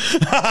boring cunt.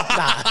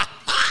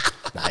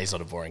 Nah, he's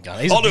not a boring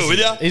cunt. I'll do it with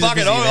you. Fuck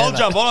it, I'll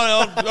jump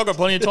on. I've got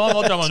plenty of time.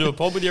 I'll jump on and do a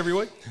pod with you every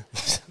week.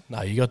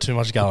 No, you got too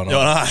much going on.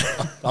 I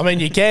know. I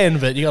mean, you can,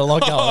 but you got a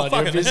lot going on.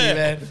 You're a busy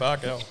man. Fuck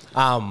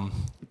hell.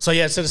 So,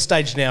 yeah, it's at a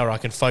stage now where I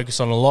can focus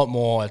on a lot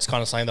more. It's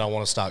kind of something that I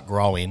want to start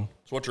growing.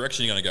 So what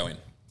direction are you going to go in?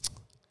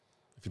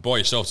 If you by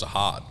yourself,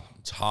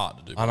 it's hard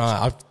to do. I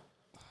know.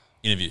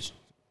 Interviews.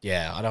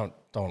 Yeah, I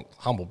don't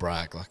humble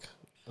brag. Like,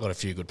 I've got a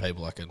few good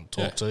people I can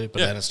talk to, but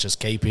then it's just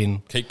keep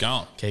going.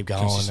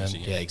 And,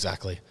 yeah,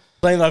 exactly.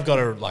 Something that I've got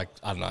to, like,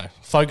 I don't know,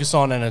 focus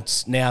on, and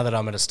it's now that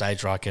I'm at a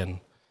stage where I can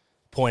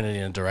point it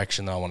in a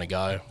direction that I want to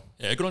go.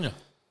 Yeah, good on you.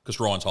 Because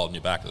Ryan's holding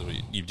you back.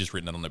 You've just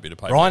written it on that bit of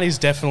paper. Ryan is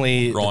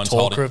definitely the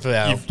talker of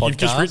our podcast. You've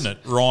just written it.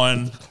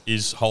 Ryan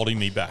is holding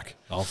me back.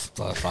 Oh,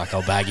 fuck,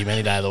 I'll bag him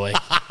any day of the week.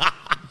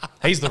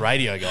 He's the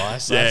radio guy.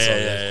 So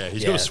yeah.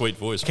 He's got a sweet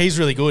voice. He's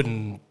really good,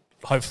 and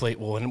hopefully,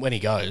 when he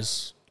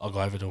goes, I'll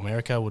go over to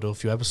America. We'll do a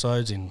few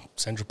episodes in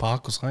Central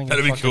Park or something.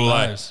 That'd be cool,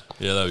 eh?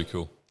 Yeah, that'd be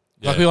cool.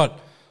 Yeah. Like we got,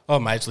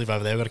 mates live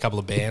over there. We've got a couple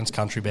of bands,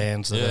 country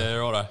bands.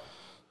 Righto.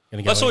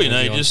 That's all you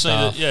need. You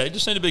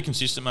just need to be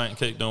consistent, mate, and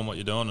keep doing what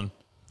you're doing, and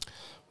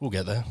we'll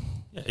get there.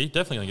 Yeah, you're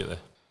definitely going to get there.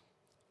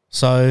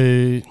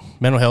 So,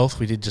 mental health,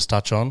 we did just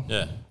touch on.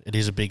 Yeah. It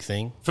is a big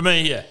thing. For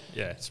me, yeah.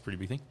 Yeah, it's a pretty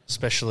big thing.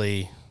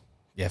 Especially,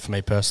 for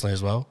me personally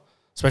as well.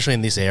 Especially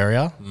in this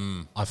area,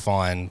 I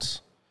find,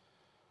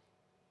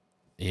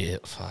 I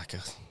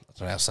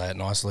don't know how to say it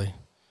nicely.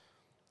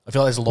 I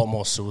feel like there's a lot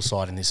more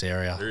suicide in this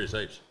area. There is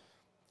heaps.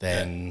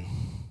 Than,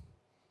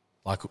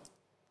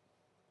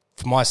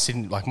 for my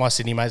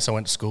Sydney mates I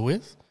went to school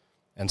with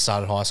and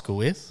started high school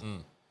with,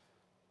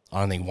 I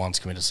don't think one's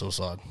committed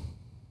suicide.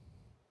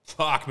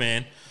 Fuck,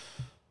 man.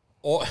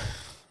 But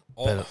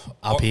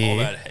up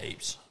here, I've had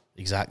heaps.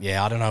 Exactly.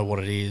 Yeah, I don't know what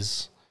it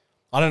is.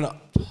 I don't know.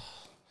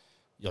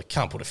 I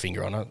can't put a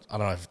finger on it. I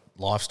don't know if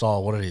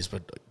lifestyle, what it is,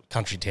 but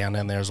country town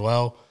down there as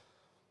well.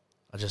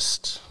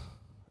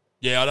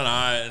 Yeah, I don't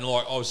know. And,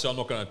 obviously I'm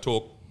not going to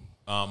talk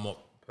more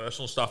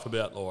personal stuff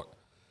about,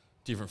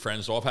 different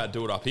friends that I've had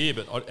do it up here,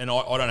 but I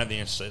don't have the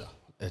answers either.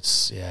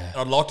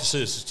 I'd like to see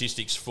the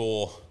statistics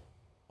for...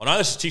 I know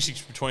the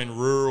statistics between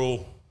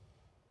rural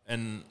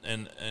and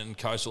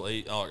coastal,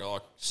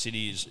 like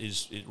city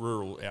is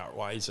rural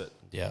outweighs it.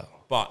 Yeah.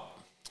 But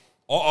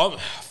I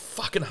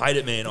fucking hate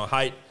it, man. I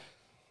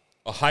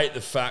hate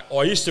the fact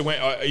I used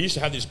to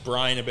have this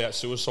brain about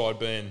suicide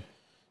being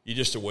you're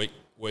just a weak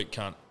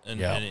cunt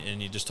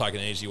and you just take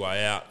an easy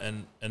way out.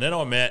 And then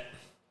I met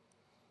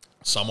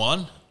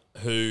someone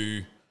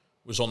who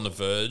was on the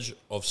verge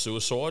of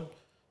suicide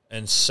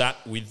and sat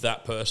with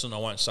that person. I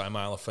won't say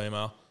male or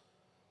female,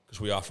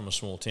 because we are from a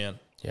small town.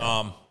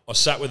 Yeah. I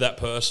sat with that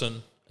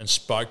person and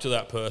spoke to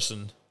that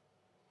person,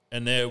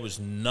 and there was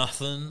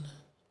nothing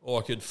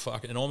I could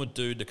and I'm a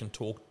dude that can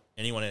talk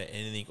anyone out of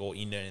anything or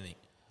into anything.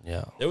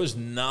 Yeah. There was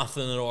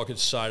nothing that I could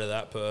say to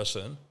that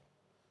person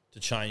to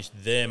change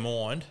their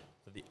mind,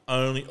 that the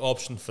only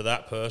option for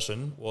that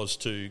person was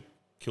to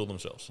kill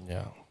themselves.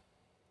 Yeah.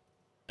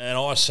 And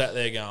I sat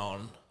there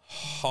going,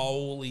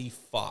 holy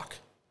fuck.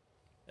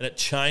 And it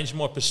changed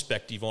my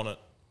perspective on it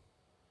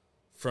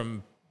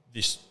from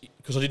this,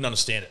 because I didn't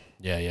understand it.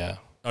 Yeah.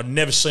 I've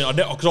never seen,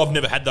 because I've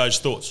never had those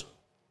thoughts.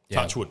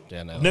 Touch wood.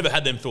 Yeah, no. I've never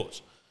had them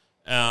thoughts.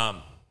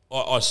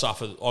 I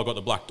suffered. I get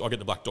the black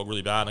dog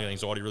really bad, and I get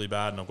anxiety really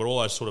bad, and I've got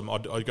all those sort of.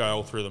 I go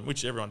all through them,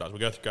 which everyone does. We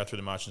go through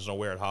the motions, and I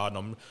wear it hard,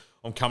 and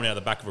I'm coming out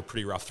of the back of a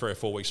pretty rough 3 or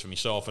 4 weeks for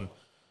myself, and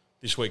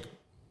this week,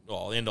 the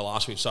end of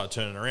last week, started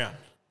turning around,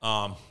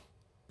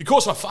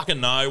 because I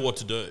fucking know what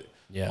to do.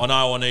 I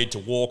know I need to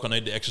walk, I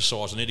need to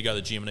exercise, I need to go to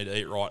the gym, I need to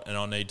eat right, and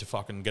I need to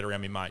fucking get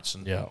around my mates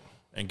and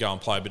go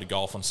and play a bit of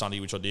golf on Sunday,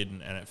 which I did,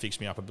 and it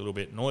fixed me up a little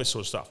bit and all this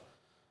sort of stuff.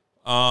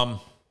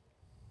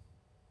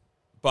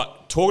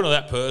 But talking to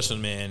that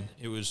person, man,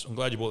 I'm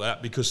glad you brought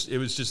that, because it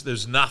was just,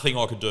 there's nothing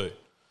I could do.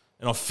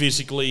 And I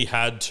physically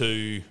had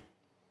to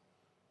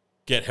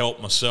get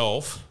help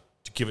myself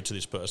to give it to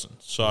this person.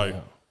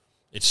 So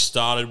it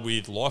started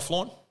with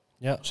Lifeline.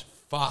 Yeah.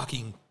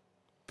 Fucking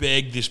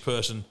begged this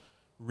person,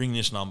 ring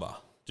this number.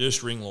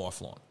 Just ring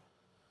Lifeline.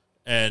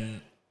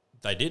 And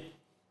they did,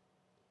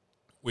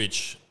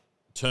 which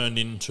turned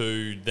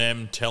into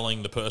them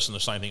telling the person the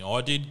same thing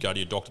I did. Go to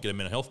your doctor, get a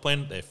mental health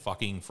plan. They're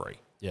fucking free.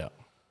 Yeah.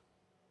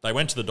 They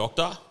went to the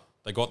doctor.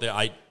 They got their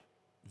 8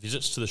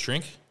 visits to the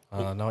shrink.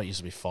 No, it used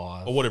to be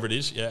 5. Or whatever it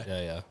is,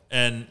 Yeah.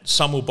 And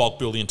some will bulk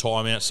bill the entire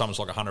amount. Some is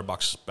like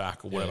 $100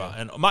 back or whatever.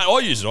 Yeah. And mate, I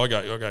use it. I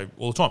go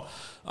all the time.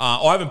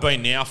 I haven't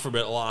been now for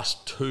about the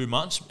last 2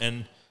 months,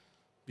 and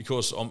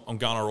because I'm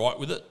going all right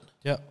with it.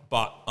 Yeah.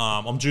 But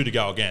I'm due to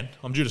go again.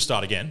 I'm due to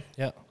start again.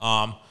 Yeah.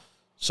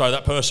 So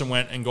that person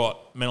went and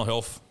got mental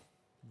health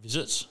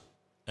visits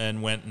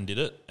and went and did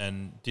it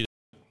and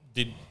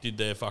did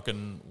their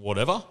fucking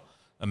whatever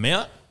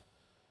amount.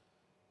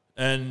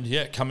 And,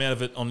 come out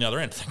of it on the other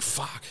end. Think,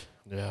 fuck.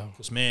 Yeah.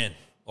 Because, man,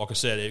 like I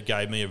said, it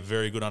gave me a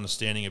very good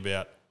understanding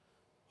about,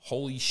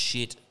 holy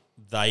shit,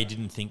 they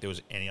didn't think there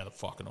was any other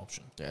fucking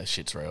option. Yeah,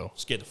 shit's real.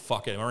 Scared the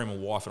fuck out of me. I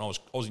remember my wife, and I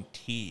was in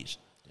tears.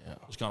 Yeah.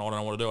 I was going, I don't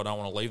know what to do. I don't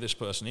want to leave this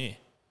person here.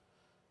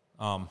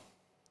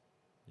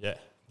 Yeah.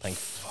 Thank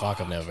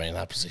fuck I've never been in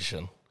that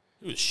position.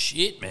 It was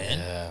shit, man.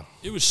 Yeah.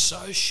 It was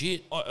so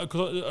shit.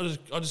 Because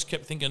I just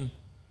kept thinking,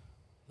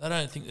 they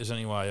don't think there's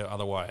any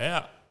other way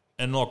out.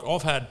 And, like,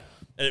 I've had...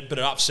 But it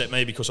upset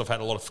me because I've had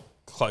a lot of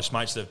close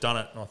mates that have done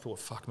it, and I thought,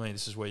 fuck me,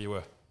 this is where you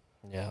were.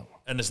 Yeah.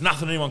 And there's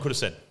nothing anyone could have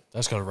said. They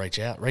just got to reach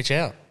out. Reach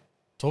out.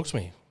 Talk to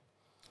me.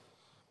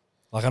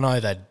 Like, I know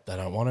they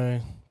don't want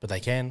to, but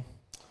they can.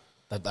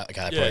 That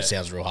probably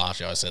sounds real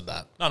harsh. I said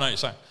that. No, you're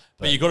saying.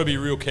 But you've got to be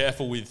real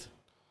careful with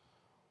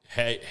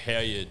how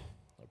you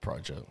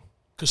approach it.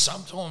 Because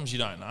sometimes you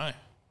don't know.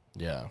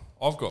 Yeah.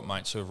 I've got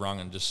mates who have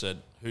rung and just said,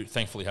 who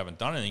thankfully haven't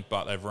done anything,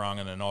 but they've rung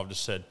and then I've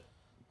just said,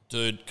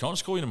 dude, can I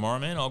just call you tomorrow,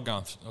 man? I've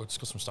just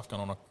got some stuff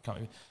going on. I can't.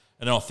 And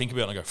then I'll think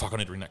about it and I go, fuck, I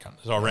need to ring that cunt.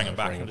 So I ring him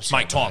back and just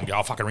make time. Go,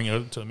 I'll fucking ring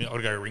it to them. I've got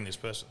to go ring this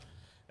person.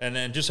 And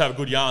then just have a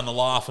good yarn and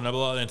laugh. And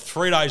then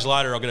 3 days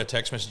later, I'll get a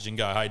text message and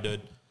go, hey,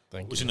 dude,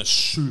 was in a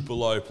super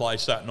low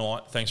place that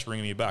night. Thanks for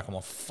ringing me back. I'm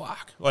like,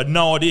 fuck. I had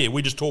no idea.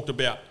 We just talked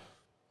about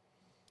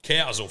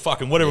cows or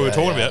fucking whatever we were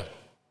talking about.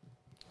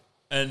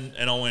 And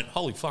I went,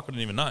 holy fuck, I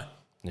didn't even know.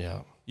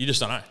 Yeah. You just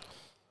don't know.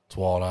 It's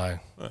wild, eh?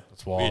 Yeah.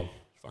 It's wild.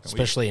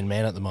 Especially in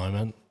men at the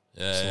moment.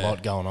 Yeah, there's a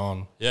lot going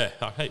on. Yeah,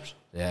 heaps.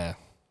 Yeah.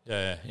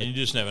 Yeah, and you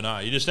just never know.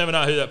 You just never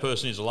know who that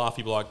person is. The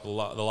laughy bloke, the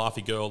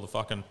laughy girl, the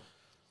fucking...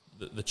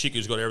 The chick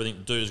who's got everything,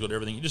 the dude who's got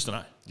everything. You just don't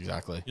know.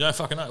 Exactly. You don't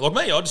fucking know. Like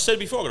me, I just said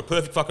before, I got a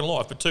perfect fucking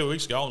life. But 2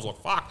 weeks ago, I was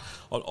like, fuck.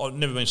 I've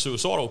never been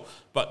suicidal.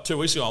 But 2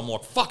 weeks ago, I'm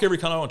like, fuck every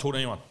cunt, I don't want to talk to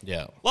anyone.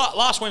 Yeah.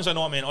 Last Wednesday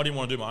night, man, I didn't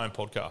want to do my own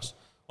podcast.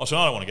 I said,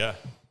 I don't want to go. I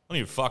don't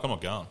give a fuck, I'm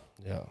not going.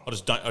 Yeah.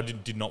 I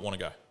did not want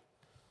to go.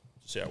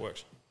 Just see how it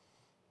works.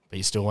 But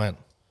you still went.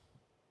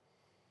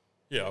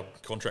 Yeah,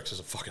 contracts as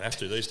I fucking have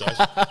to these days.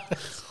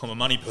 I'm a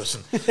money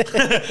person.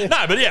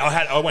 No, but yeah,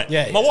 I went.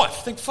 Yeah, my wife.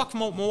 I think, fuck,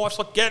 my wife's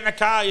like, get in the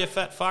car, you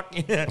fat fuck.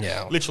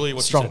 Yeah. Literally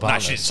what Strong she said. No,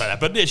 she didn't say that.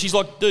 But yeah, she's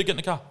like, dude, get in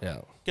the car. Yeah.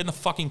 Get in the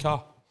fucking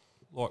car.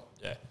 Like,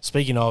 yeah.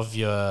 Speaking of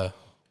your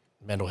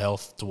mental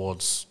health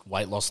towards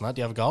weight loss and that,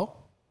 do you have a goal?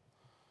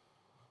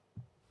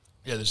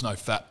 Yeah, there's no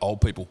fat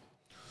old people.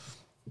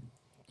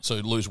 So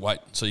lose weight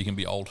so you can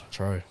be old.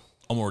 True.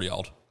 I'm already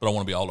old, but I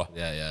want to be older.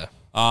 Yeah.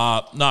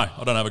 No,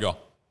 I don't have a goal.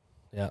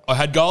 Yeah. I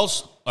had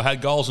goals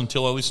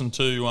until I listened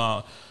to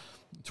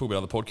talk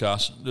about other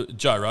podcasts.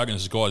 Joe Rogan,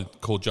 there's a guy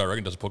called Joe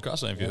Rogan does a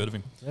podcast. I don't know if you've heard of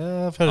him.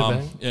 Yeah, I've heard of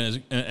him.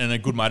 Yeah, and a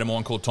good mate of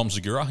mine called Tom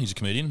Segura. He's a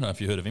comedian. I don't know if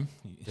you've heard of him.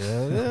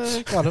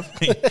 Yeah, kind of.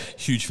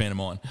 Huge fan of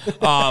mine.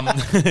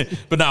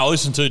 But no, I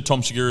listened to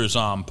Tom Segura's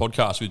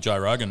podcast with Joe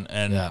Rogan,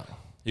 and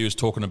he was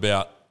talking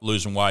about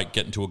losing weight,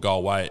 getting to a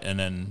goal weight,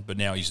 but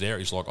now he's there.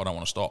 He's like, I don't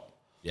want to stop.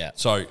 Yeah.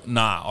 So,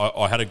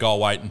 I had a goal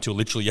weight until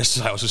literally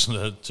yesterday. I was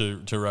listening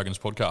to Rogan's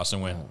podcast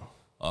and went,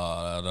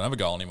 I don't have a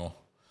goal anymore.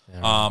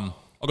 Yeah, right.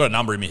 I've got a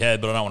number in my head,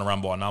 but I don't want to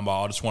run by a number.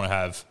 I just want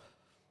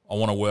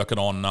to work it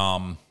on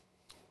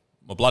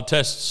my blood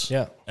tests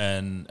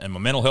and my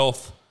mental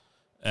health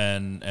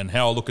and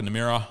how I look in the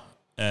mirror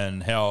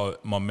and how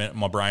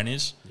my brain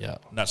is. Yeah.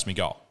 And that's my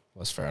goal.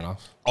 That's fair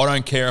enough. I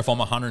don't care if I'm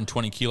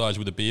 120 kilos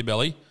with a beer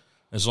belly,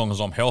 as long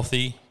as I'm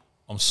healthy,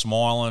 I'm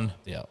smiling,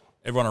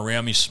 everyone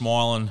around me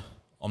smiling,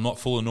 I'm not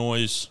full of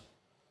noise.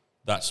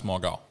 That's my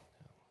goal.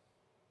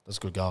 That's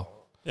a good goal.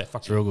 Yeah,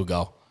 fuck it's a real good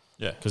goal.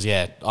 Yeah. Because,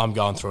 I'm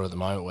going through it at the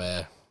moment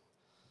where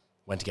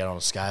went to get on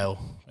a scale,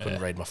 couldn't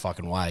read my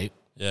fucking weight.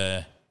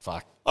 Yeah.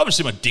 fuck. I haven't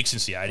seen my dick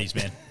since the 80s,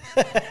 man.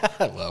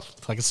 Well,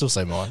 I can still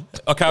say mine.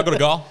 Okay, I've got a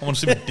goal. I want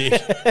to see my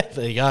dick.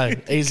 There you go.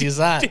 Easy as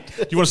that.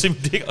 Do you want to see my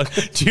dick?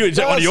 Is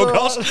that one of your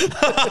goals?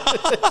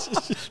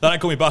 They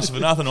don't call me Buster for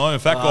nothing. I'm a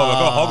fat guy. I've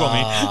got a hog on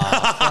me.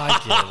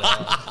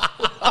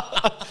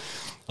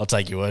 I'll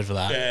take your word for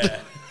that.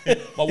 Yeah.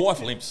 My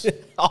wife limps.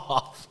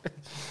 Fuck.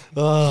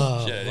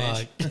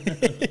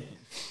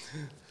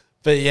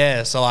 But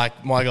yeah, so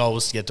like my goal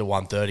was to get to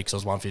 130 because I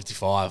was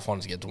 155. I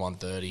wanted to get to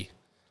 130.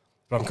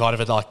 But I'm kind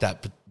of at like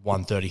that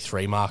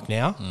 133 mark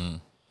now. And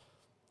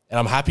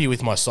I'm happy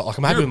with my size. Like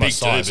I'm happy with my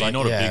size. Dude,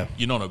 but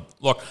you're not a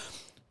like,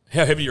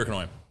 how heavy do you reckon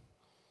I am?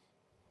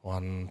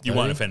 130. You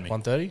won't offend me.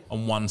 130?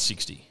 I'm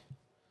 160.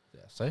 Yeah,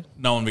 see?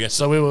 No one gets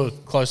So we were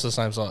close to the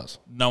same size.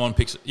 No one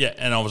picks it. Yeah,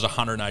 and I was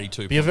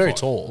 182. But you're very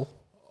tall.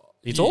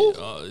 You tall?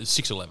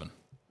 6'11".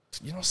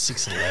 You're not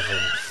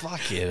 6'11".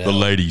 Fuck yeah. The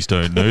ladies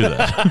don't know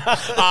that.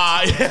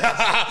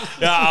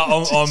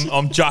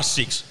 I'm just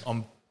 6.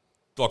 I'm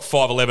like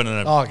 5'11" and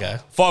a okay.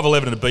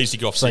 5'11" and a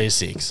beastie off. So you're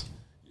 6.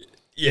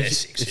 Yeah,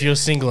 6. If you're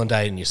single and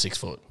dating, you're 6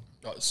 foot.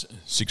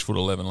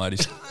 6'11",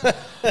 ladies.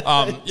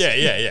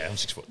 Yeah. I'm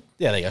 6 foot.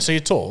 Yeah, there you go. So you're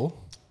tall.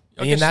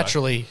 And you're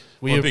naturally.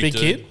 Were you a big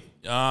kid?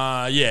 Yeah,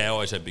 I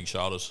always had big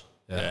shoulders.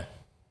 Yeah.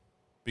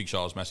 Big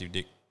shoulders, massive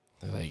dick.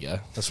 There you go.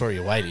 That's where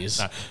your weight is.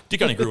 No,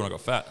 dick only grew when I got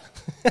fat.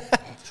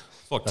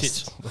 It's like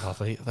tits.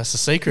 That's the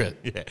secret.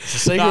 Yeah. It's the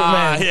secret,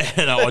 man.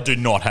 Yeah, no, I do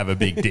not have a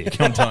big dick.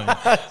 I'm telling you.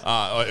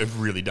 I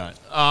really don't.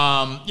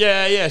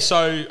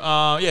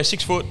 So,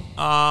 6 foot.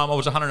 I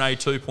was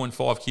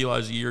 182.5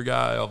 kilos a year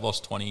ago. I've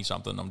lost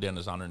 20-something. I'm down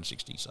to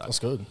 160. So that's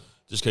good.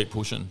 Just keep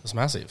pushing. That's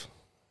massive.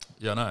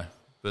 Yeah, I know.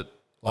 But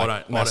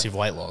like massive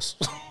weight loss.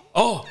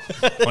 Oh,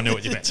 I knew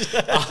what you meant.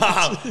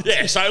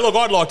 So look,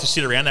 I'd like to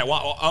sit around that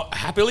one.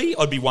 Happily,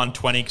 I'd be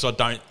 120 because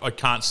I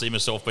can't see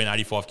myself being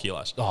 85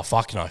 kilos. Oh,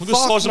 fuck no. Look at the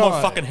size of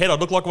my fucking head. I'd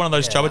look like one of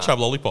those Chubba Chub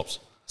lollipops.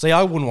 See,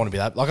 I wouldn't want to be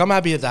that. Like, I'm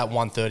happy at that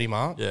 130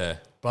 mark. Yeah.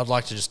 But I'd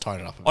like to just tone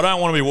it up a bit. I don't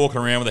want to be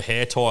walking around with a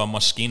hair tie on my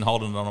skin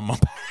holding it on my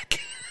back.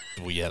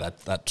 Well, yeah,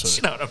 that too.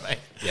 You know what I mean?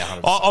 Yeah,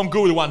 100%. I'm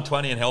good with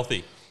 120 and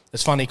healthy.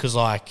 It's funny because,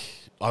 like,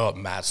 I got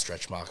mad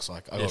stretch marks.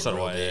 Like, I got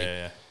real big.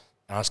 Yeah.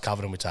 And I was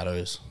covered them with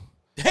tattoos.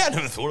 Yeah, I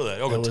never thought of that.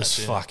 It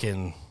was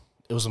fucking...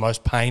 It was the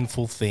most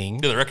painful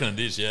thing I reckon it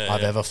is,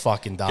 I've ever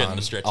fucking done. I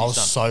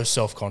was so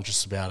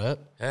self-conscious about it.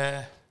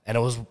 Yeah. And it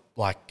was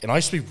like... And I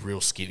used to be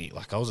real skinny.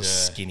 Like, I was a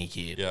skinny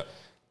kid. Yeah.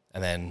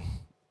 And then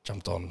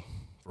jumped on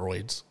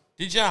roids.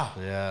 Did ya?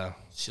 Yeah.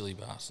 Silly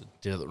bastard.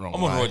 Did it the wrong way.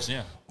 I'm on roids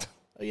now.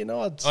 Oh, you know,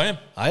 I am.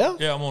 Are you?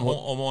 Yeah, I'm on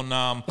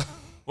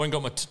went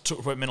and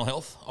got my mental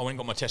health. I went and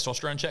got my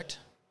testosterone checked.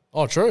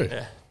 Oh, true.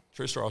 Yeah.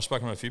 True story. I've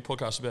spoken on a few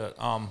podcasts about it.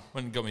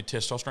 Went and got my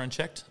testosterone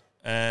checked.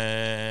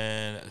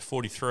 And at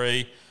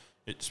 43,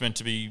 it's meant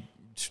to be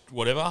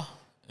whatever.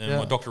 And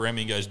my doctor ran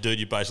me and goes, dude,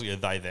 you're basically a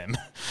they, them.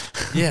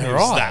 Yeah, it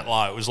was that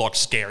low. It was like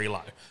scary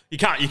low. You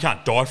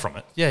can't die from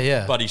it.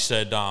 Yeah. But he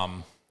said,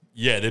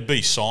 there'd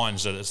be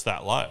signs that it's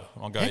that low.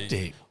 And I go,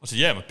 hectic. I said,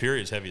 yeah, my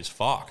period's heavy as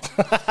fuck.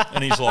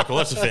 And he's like, well,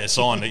 that's a fair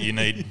sign that you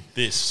need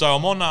this. So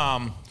I'm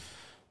on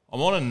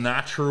a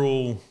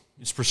natural.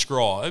 It's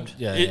prescribed.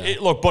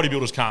 Look,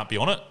 bodybuilders can't be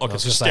on it. Like,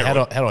 it's a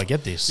steroid. How do I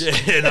get this?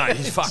 Yeah, no,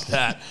 fuck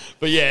that.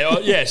 But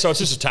so it's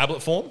just a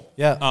tablet form.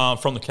 Yeah.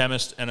 From the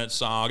chemist, and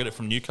it's I get it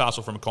from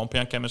Newcastle from a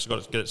compound chemist. I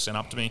got to get it sent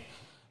up to me.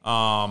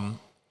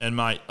 And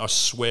mate, I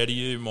swear to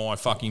you, my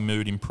fucking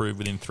mood improved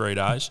within 3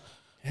 days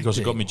because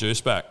it got me juice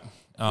back.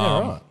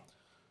 Right.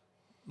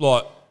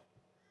 Like,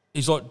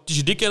 he's like, did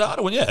your dick get hard?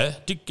 I went, yeah,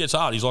 dick gets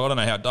hard. He's like, I don't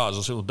know how it does.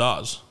 I said, well, it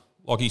does.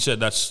 Like he said,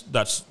 that's.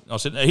 I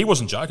said, he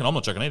wasn't joking. I'm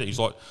not joking either. He's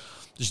like,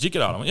 does your dick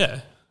get hard? I went, yeah.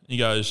 He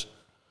goes,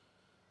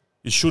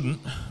 it shouldn't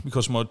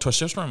because my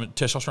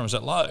testosterone was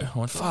that low. I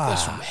went, fuck,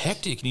 that's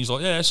hectic. And he's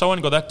like, yeah. So I went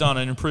and got that done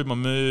and improved my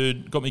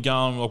mood, got me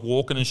going, like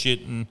walking and shit.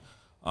 And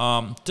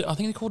I think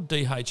they're called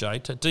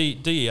DHEA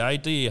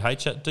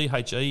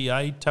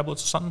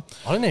tablets or something.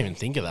 I didn't even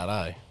think of that,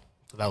 eh?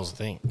 That was the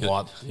thing. It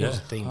was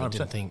a thing, but I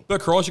didn't think.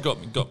 Bert Kreischer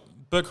got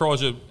Bert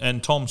Kreischer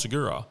and Tom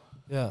Segura.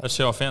 Yeah. That's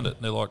how I found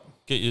it. They're like,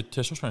 get your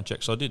testosterone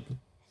checked. So I did.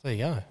 There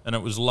you go. And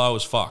it was low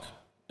as fuck.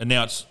 And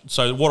now it's,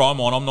 so what I'm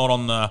not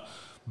on the,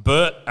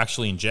 Bert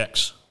actually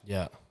injects.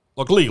 Yeah.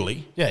 Like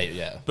legally.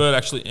 Yeah. Bert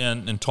actually,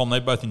 and Tom, they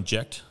both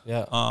inject.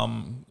 Yeah.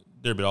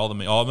 They're a bit older than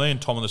me. Oh, me and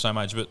Tom are the same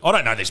age, but I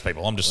don't know these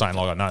people. I'm just saying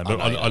like I know.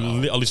 But I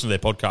listen to their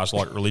podcast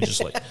like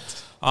religiously.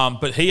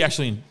 But he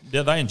actually,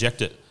 they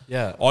inject it.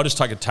 Yeah. I just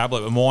take a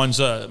tablet, but mine's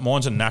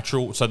a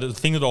natural. So the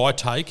thing that I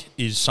take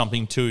is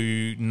something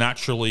to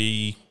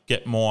naturally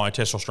get my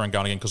testosterone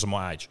going again because of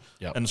my age.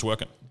 Yep. And it's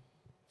working.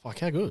 Fuck,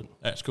 how good.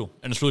 Yeah, it's cool.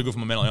 And it's really good for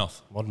my mental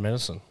health. Modern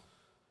medicine.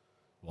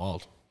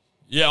 Wild.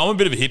 Yeah, I'm a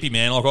bit of a hippie,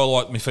 man. Like, I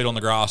like my feet on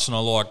the grass and I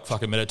like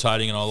fucking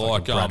meditating and I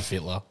like... Brad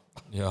Fittler.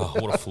 Yeah,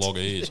 what a flog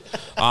he is.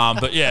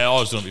 But yeah, I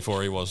was doing it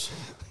before he was.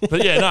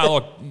 But yeah, no,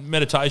 like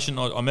meditation,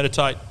 I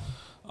meditate.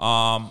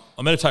 I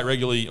meditate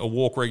regularly. I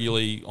walk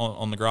regularly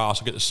on the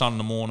grass. I get the sun in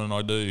the morning.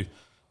 I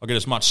get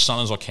as much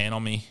sun as I can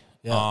on me.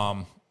 Yeah.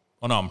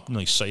 I know I'm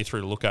really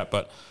see-through to look at,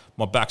 but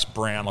my back's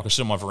brown. Like I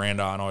sit on my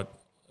veranda and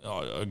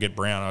I get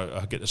brown.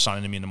 I get the sun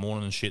into me in the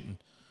morning and shit. And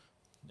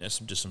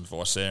just some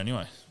advice there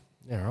anyway.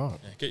 Yeah, right.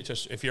 Yeah,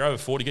 if you're over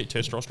 40, get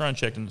your testosterone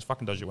checked and it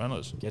fucking does you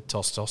wonders. Get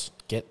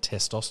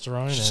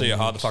testosterone. See how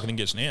hard the fucking thing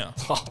gets now.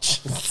 Oh,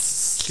 it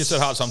gets so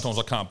hard sometimes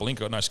I can't blink.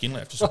 I've got no skin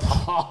left.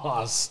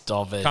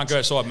 Stop it. Can't go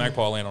outside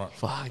Magpie land on it.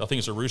 Fuck. I think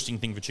it's a roosting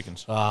thing for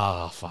chickens.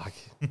 Oh, fuck.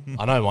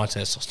 I know my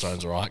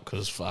testosterone's all right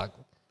because, fuck,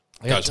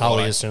 I get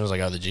tully as soon as I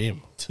go to the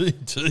gym. Do you?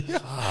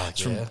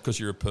 Because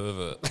you're a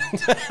pervert.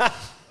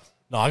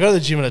 No, I go to the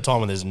gym at a time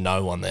when there's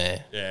no one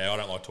there. Yeah, I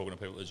don't like talking to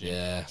people at the gym.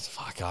 Yeah,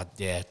 fuck,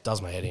 it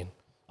does my head in.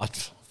 I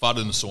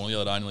farted in the sauna the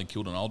other day and nearly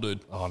killed an old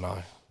dude. Oh,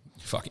 no.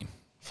 Fuck him.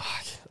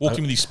 Fuck. Walked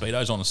in with these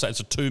Speedos on. It's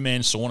a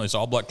two-man sauna. This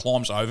old bloke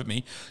climbs over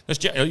me.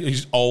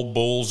 His old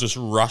balls just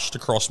rushed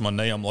across my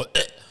knee. I'm like,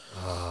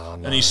 oh,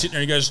 no. And he's sitting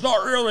there and he goes, it's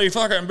not really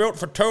fucking built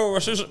for two of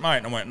us, is it, mate?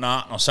 And I went,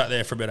 nah. And I sat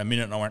there for about a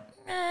minute and I went,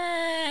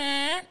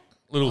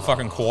 little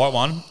fucking quiet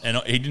one. And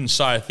he didn't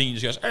say a thing. He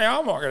just goes, hey,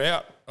 I'll knock it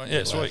out. I went,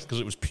 yeah, sweet, because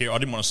it was pure. I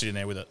didn't want to sit in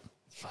there with it.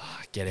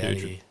 Fuck, get out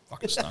of here.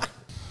 Fucking stunk.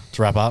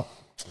 To wrap up,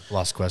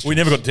 last question. We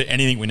never got to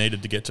anything we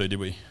needed to get to, did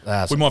we? We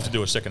might have to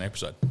do a second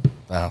episode.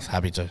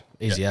 Happy to.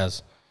 Easy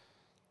as.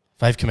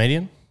 Fave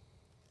comedian?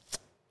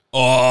 Oh,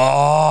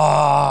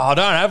 I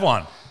don't have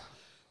one.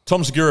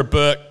 Tom Segura,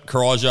 Burt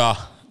Kreischer,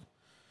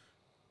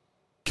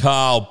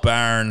 Carl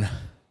Barron.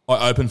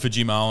 I opened for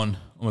Jim Owen.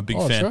 I'm a big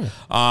fan.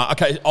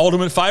 Okay,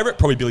 ultimate favourite,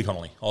 probably Billy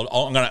Connolly.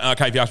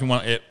 Okay, if you ask me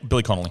one,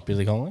 Billy Connolly.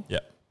 Billy Connolly? Yeah.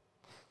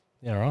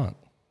 Yeah, right.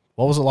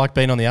 What was it like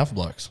being on the Alpha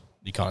Blokes?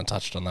 You kind of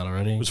touched on that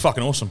already. It was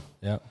fucking awesome.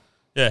 Yeah.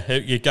 Yeah,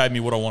 it gave me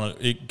what I wanted.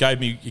 It gave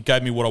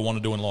me what I want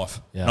to do in life.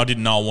 Yeah. And I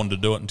didn't know I wanted to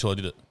do it until I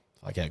did it.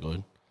 Okay,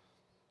 good.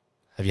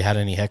 Have you had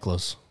any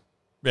hecklers?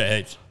 Yeah,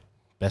 heaps.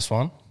 Best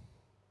one?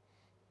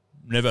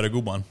 Never had a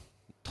good one.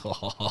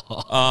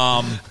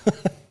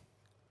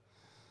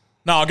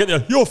 No, I'll get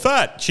there. You're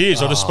fat.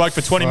 Cheers. I just spoke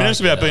for 20 minutes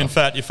about being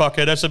fat, you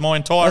fuckhead. That's my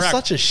entire act. That's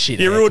such a shit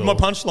You ruined my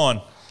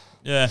punchline.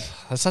 Yeah.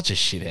 That's such a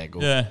shit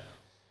heckle. Yeah.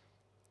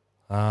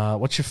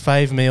 What's your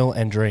fave meal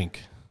and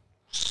drink?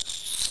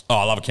 Oh,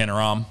 I love a can of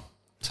rum.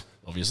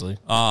 Obviously.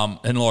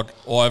 And like,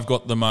 I've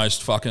got the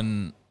most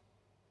fucking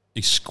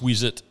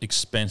exquisite,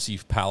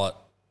 expensive palate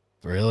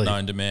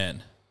known to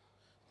man.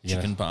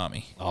 Chicken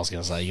palmy. I was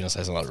going to say, you're going to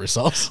say something like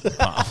rissoles.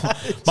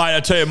 Mate, I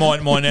tell you, my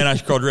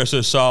nana's cod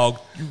dresser sold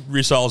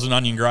rissoles and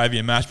onion gravy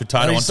and mashed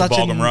potato on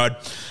Toboggan Road.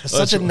 It's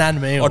such a nan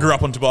meal. I grew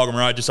up on Toboggan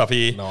Road, just up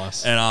here.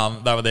 Nice.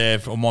 And they were there.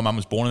 My mum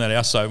was born in that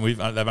house, so they've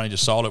only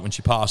just sold it when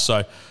she passed.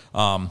 So,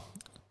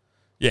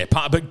 yeah,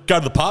 but go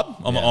to the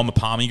pub. I'm a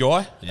palmy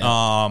guy. Yeah.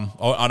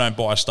 I don't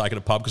buy a steak at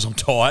a pub because I'm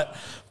tight.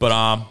 But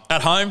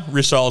at home,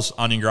 rissoles,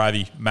 onion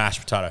gravy, mashed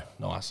potato.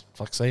 Nice.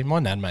 Fuck, see, my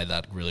nan made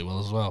that really well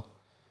as well.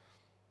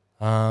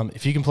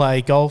 If you can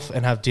play golf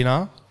and have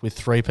dinner with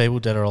 3 people,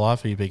 dead or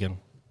alive, who are you picking?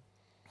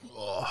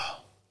 Oh.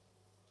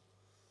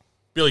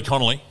 Billy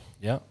Connolly.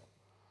 Yeah.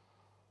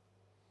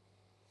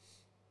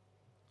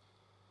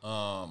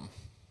 I'd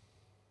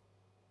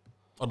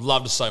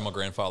love to say my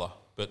grandfather,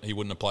 but he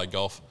wouldn't have played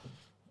golf.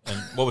 And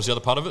what was the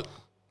other part of it?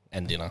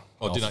 And dinner.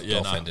 Oh, golf, dinner.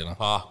 Yeah, golf and dinner.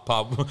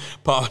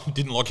 Pa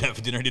didn't like out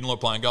for dinner. He didn't like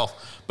playing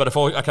golf. But if I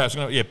was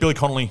going to, Billy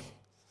Connolly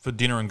for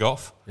dinner and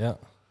golf. Yeah.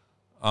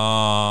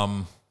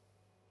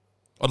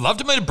 I'd love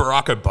to meet a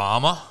Barack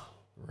Obama.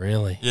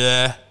 Really?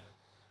 Yeah.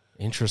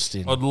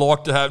 Interesting. I'd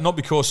like to have, not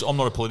because I'm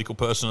not a political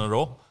person at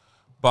all,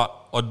 but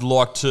I'd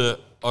like to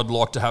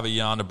have a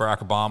yarn to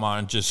Barack Obama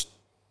and just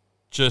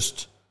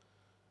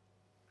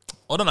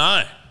I don't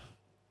know.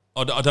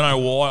 I don't know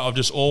why. I've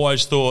just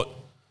always thought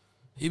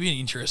he'd be an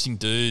interesting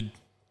dude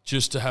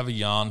just to have a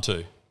yarn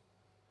to.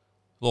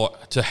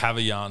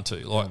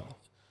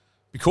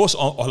 Because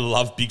I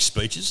love big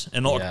speeches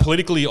and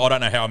politically, I don't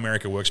know how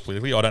America works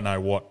politically. I don't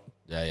know what.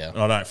 Yeah.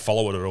 I don't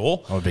follow it at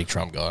all. I'm a big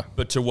Trump guy.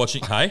 But to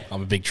watching, hey?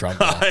 I'm a big Trump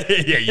guy.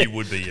 Yeah, you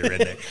would be, you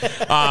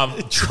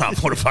redneck.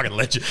 Trump, what a fucking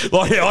legend.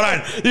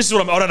 This is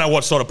what I don't know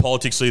what side of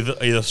politics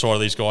either side of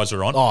these guys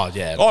are on. Oh,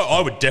 yeah.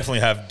 I would definitely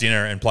have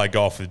dinner and play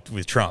golf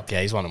with Trump.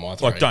 Yeah, he's one of my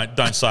 3.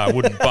 Don't say I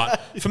wouldn't. But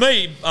for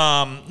me,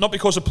 not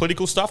because of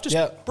political stuff, just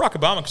Barack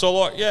Obama, because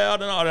I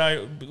don't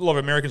know. A lot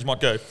of Americans might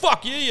go,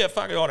 fuck you,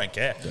 fuck it, I don't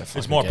care. Yeah,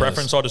 it's my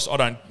preference. I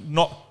don't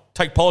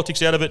take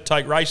politics out of it,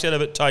 take race out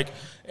of it, take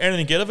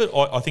anything out of it.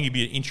 I think he'd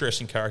be an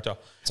interesting character.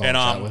 And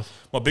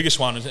my biggest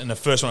one, and the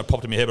first one that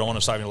popped in my head, but I want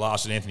to save him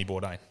last, is Anthony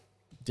Bourdain.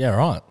 Yeah,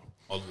 right.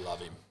 I love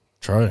him.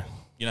 True.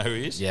 You know who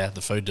he is? Yeah,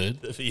 the food dude.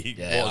 He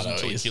was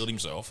until he killed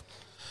himself.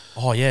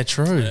 Oh, yeah,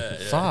 true. Yeah.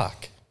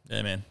 Fuck.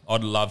 Yeah, man.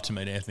 I'd love to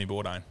meet Anthony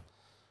Bourdain.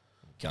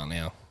 Can't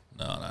now.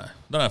 No.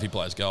 Don't know if he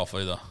plays golf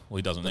either. Well,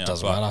 he doesn't now. It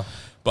doesn't matter.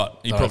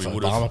 But he probably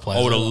would have.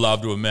 I would have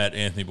loved to have met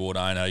Anthony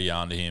Bourdain, had a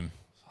yarn to him.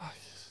 Fuck,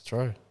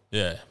 true.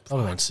 Yeah. That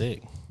would have been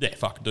sick. Yeah,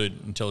 fuck,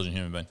 dude. Intelligent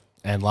human being.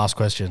 And last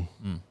question.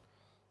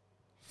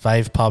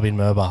 Fave pub in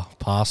Murba,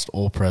 past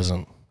or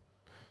present?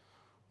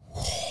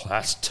 Oh,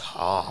 that's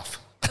tough.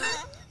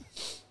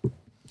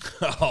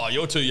 Oh,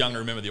 you're too young to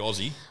remember the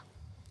Aussie.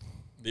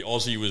 The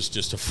Aussie was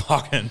just a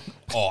fucking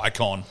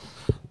icon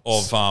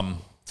of,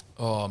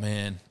 oh,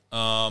 man.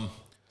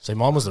 See,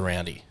 mine was the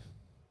Roundy.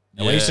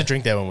 And we used to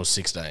drink there when we were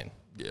 16.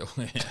 Yeah.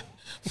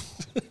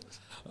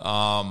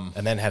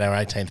 And then had our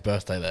 18th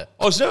birthday there.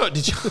 Oh, so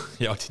did you?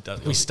 Yeah, I did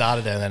that. We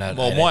started there and then had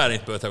my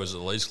 18th birthday was at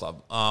the Leeds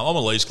Club. I'm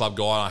a Leeds Club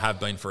guy. I have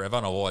been forever,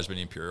 and I've always been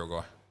an Imperial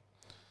guy.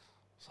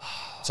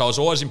 So I was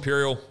always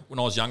Imperial when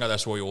I was younger.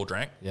 That's why we all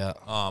drank. Yeah.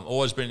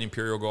 Always been an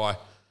Imperial guy.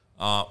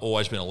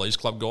 Always been a Leeds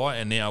Club guy,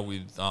 and now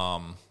with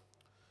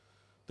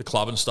the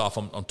club and stuff,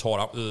 I'm tied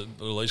up with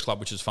the Leeds Club,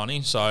 which is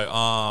funny. So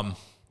I'm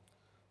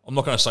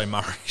not going to say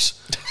Murray's.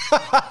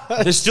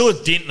 There's still a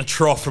dent in the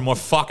trough from my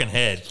fucking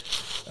head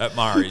at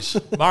Murray's.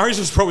 Murray's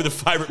was probably the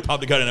favourite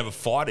pub to go and have a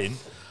fight in.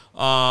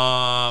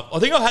 I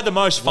think I've had the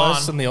most fun.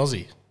 Worse than the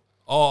Aussie.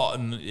 Oh,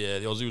 yeah,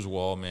 the Aussie was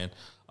wild, man.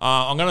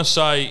 I'm going to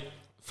say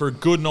for a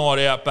good night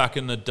out back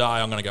in the day,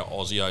 I'm going to go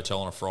Aussie Hotel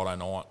on a Friday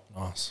night.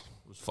 Nice.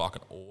 It was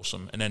fucking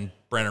awesome. And then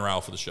Brenner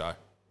Ale for the show.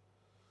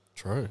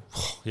 True.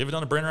 You ever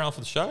done a Brenner Ale for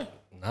the show?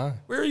 No.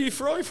 Where are you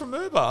from? Are you from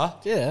Murbar?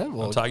 Yeah.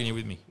 Well, I'm taking you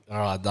with me. All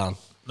right, done.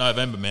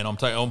 November, man.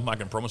 I'm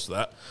making a promise to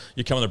that.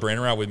 You're coming to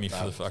Brenner Ale with me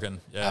for the fucking...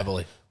 Yeah.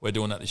 Happily. We're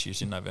doing that this year.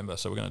 It's in November,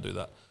 so we're going to do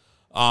that.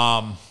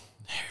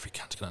 Every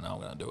cunt's going to know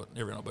I'm going to do it.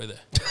 Everyone will be there.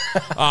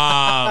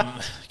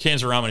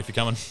 Cans of ramen if you're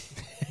coming.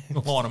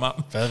 Line them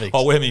up. Perfect.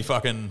 I'll wear me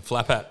fucking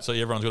flap hat, so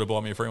everyone's got to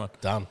buy me a free one.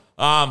 Done.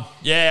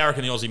 Yeah, I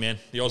reckon the Aussie, man.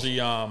 The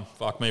Aussie,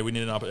 fuck me, we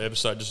need an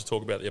episode just to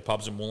talk about their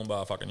pubs in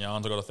Wollongbar fucking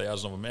yarns. I got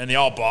 1,000 of them. And the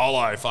old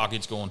Bolo, fuck,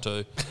 it's gone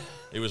too.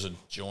 It was a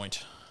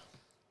joint.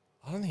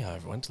 I don't think I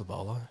ever went to the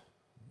Bolo.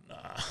 Nah.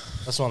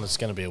 That's one that's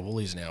going to be a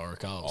Woolies now or a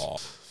Coles. Oh.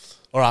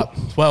 All right,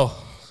 well,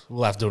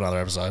 we'll have to do another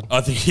episode.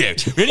 I think, yeah.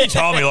 When he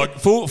told me, like,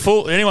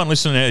 full anyone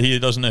listening out here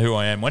doesn't know who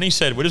I am. When he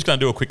said, we're just going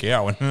to do a quick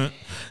hour,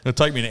 it'll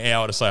take me an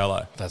hour to say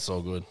hello. That's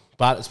all good.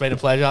 But it's been a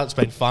pleasure. It's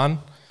been fun.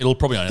 It'll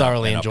probably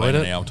thoroughly enjoyed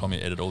it. An hour time you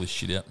edit all this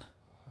shit out.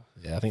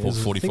 Yeah, I think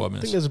there's 45 minutes.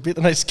 I think there's a bit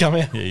that needs to come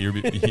out. Yeah, you're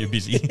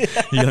busy.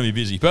 You're going to be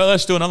busy. But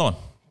let's do another one.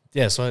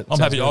 Yeah, so I'm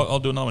happy. I'll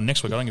do another one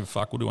next week. I don't give a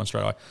fuck. We'll do one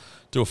straight away.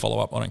 Do a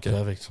follow-up. I don't care.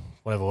 Perfect.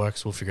 Whatever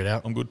works, we'll figure it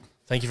out. I'm good.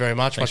 Thank you very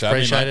much. Thanks much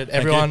appreciated.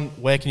 Everyone,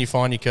 where can you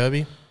find you,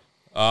 Kirby?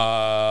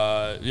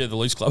 Yeah, the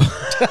Leeds Club.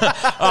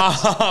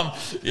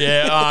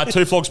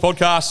 Two Flogs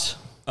podcast.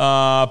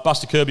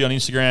 Buster Kirby on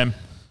Instagram.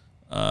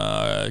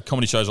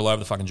 Comedy shows all over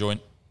the fucking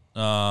joint.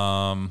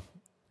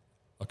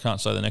 I can't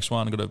say the next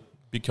one. I've got a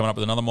big coming up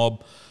with another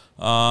mob.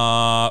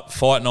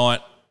 Fight night.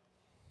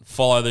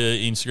 Follow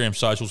the Instagram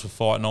socials for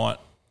Fight night.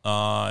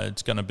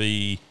 It's going to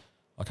be...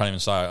 I can't even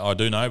say. I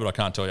do know, but I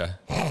can't tell you.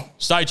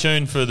 Stay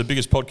tuned for the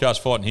biggest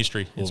podcast fight in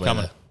history. It's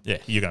coming. There.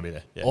 Yeah, you're going to be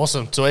there. Yeah.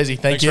 Awesome. Too easy.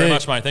 Thanks very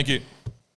much, mate. Thank you.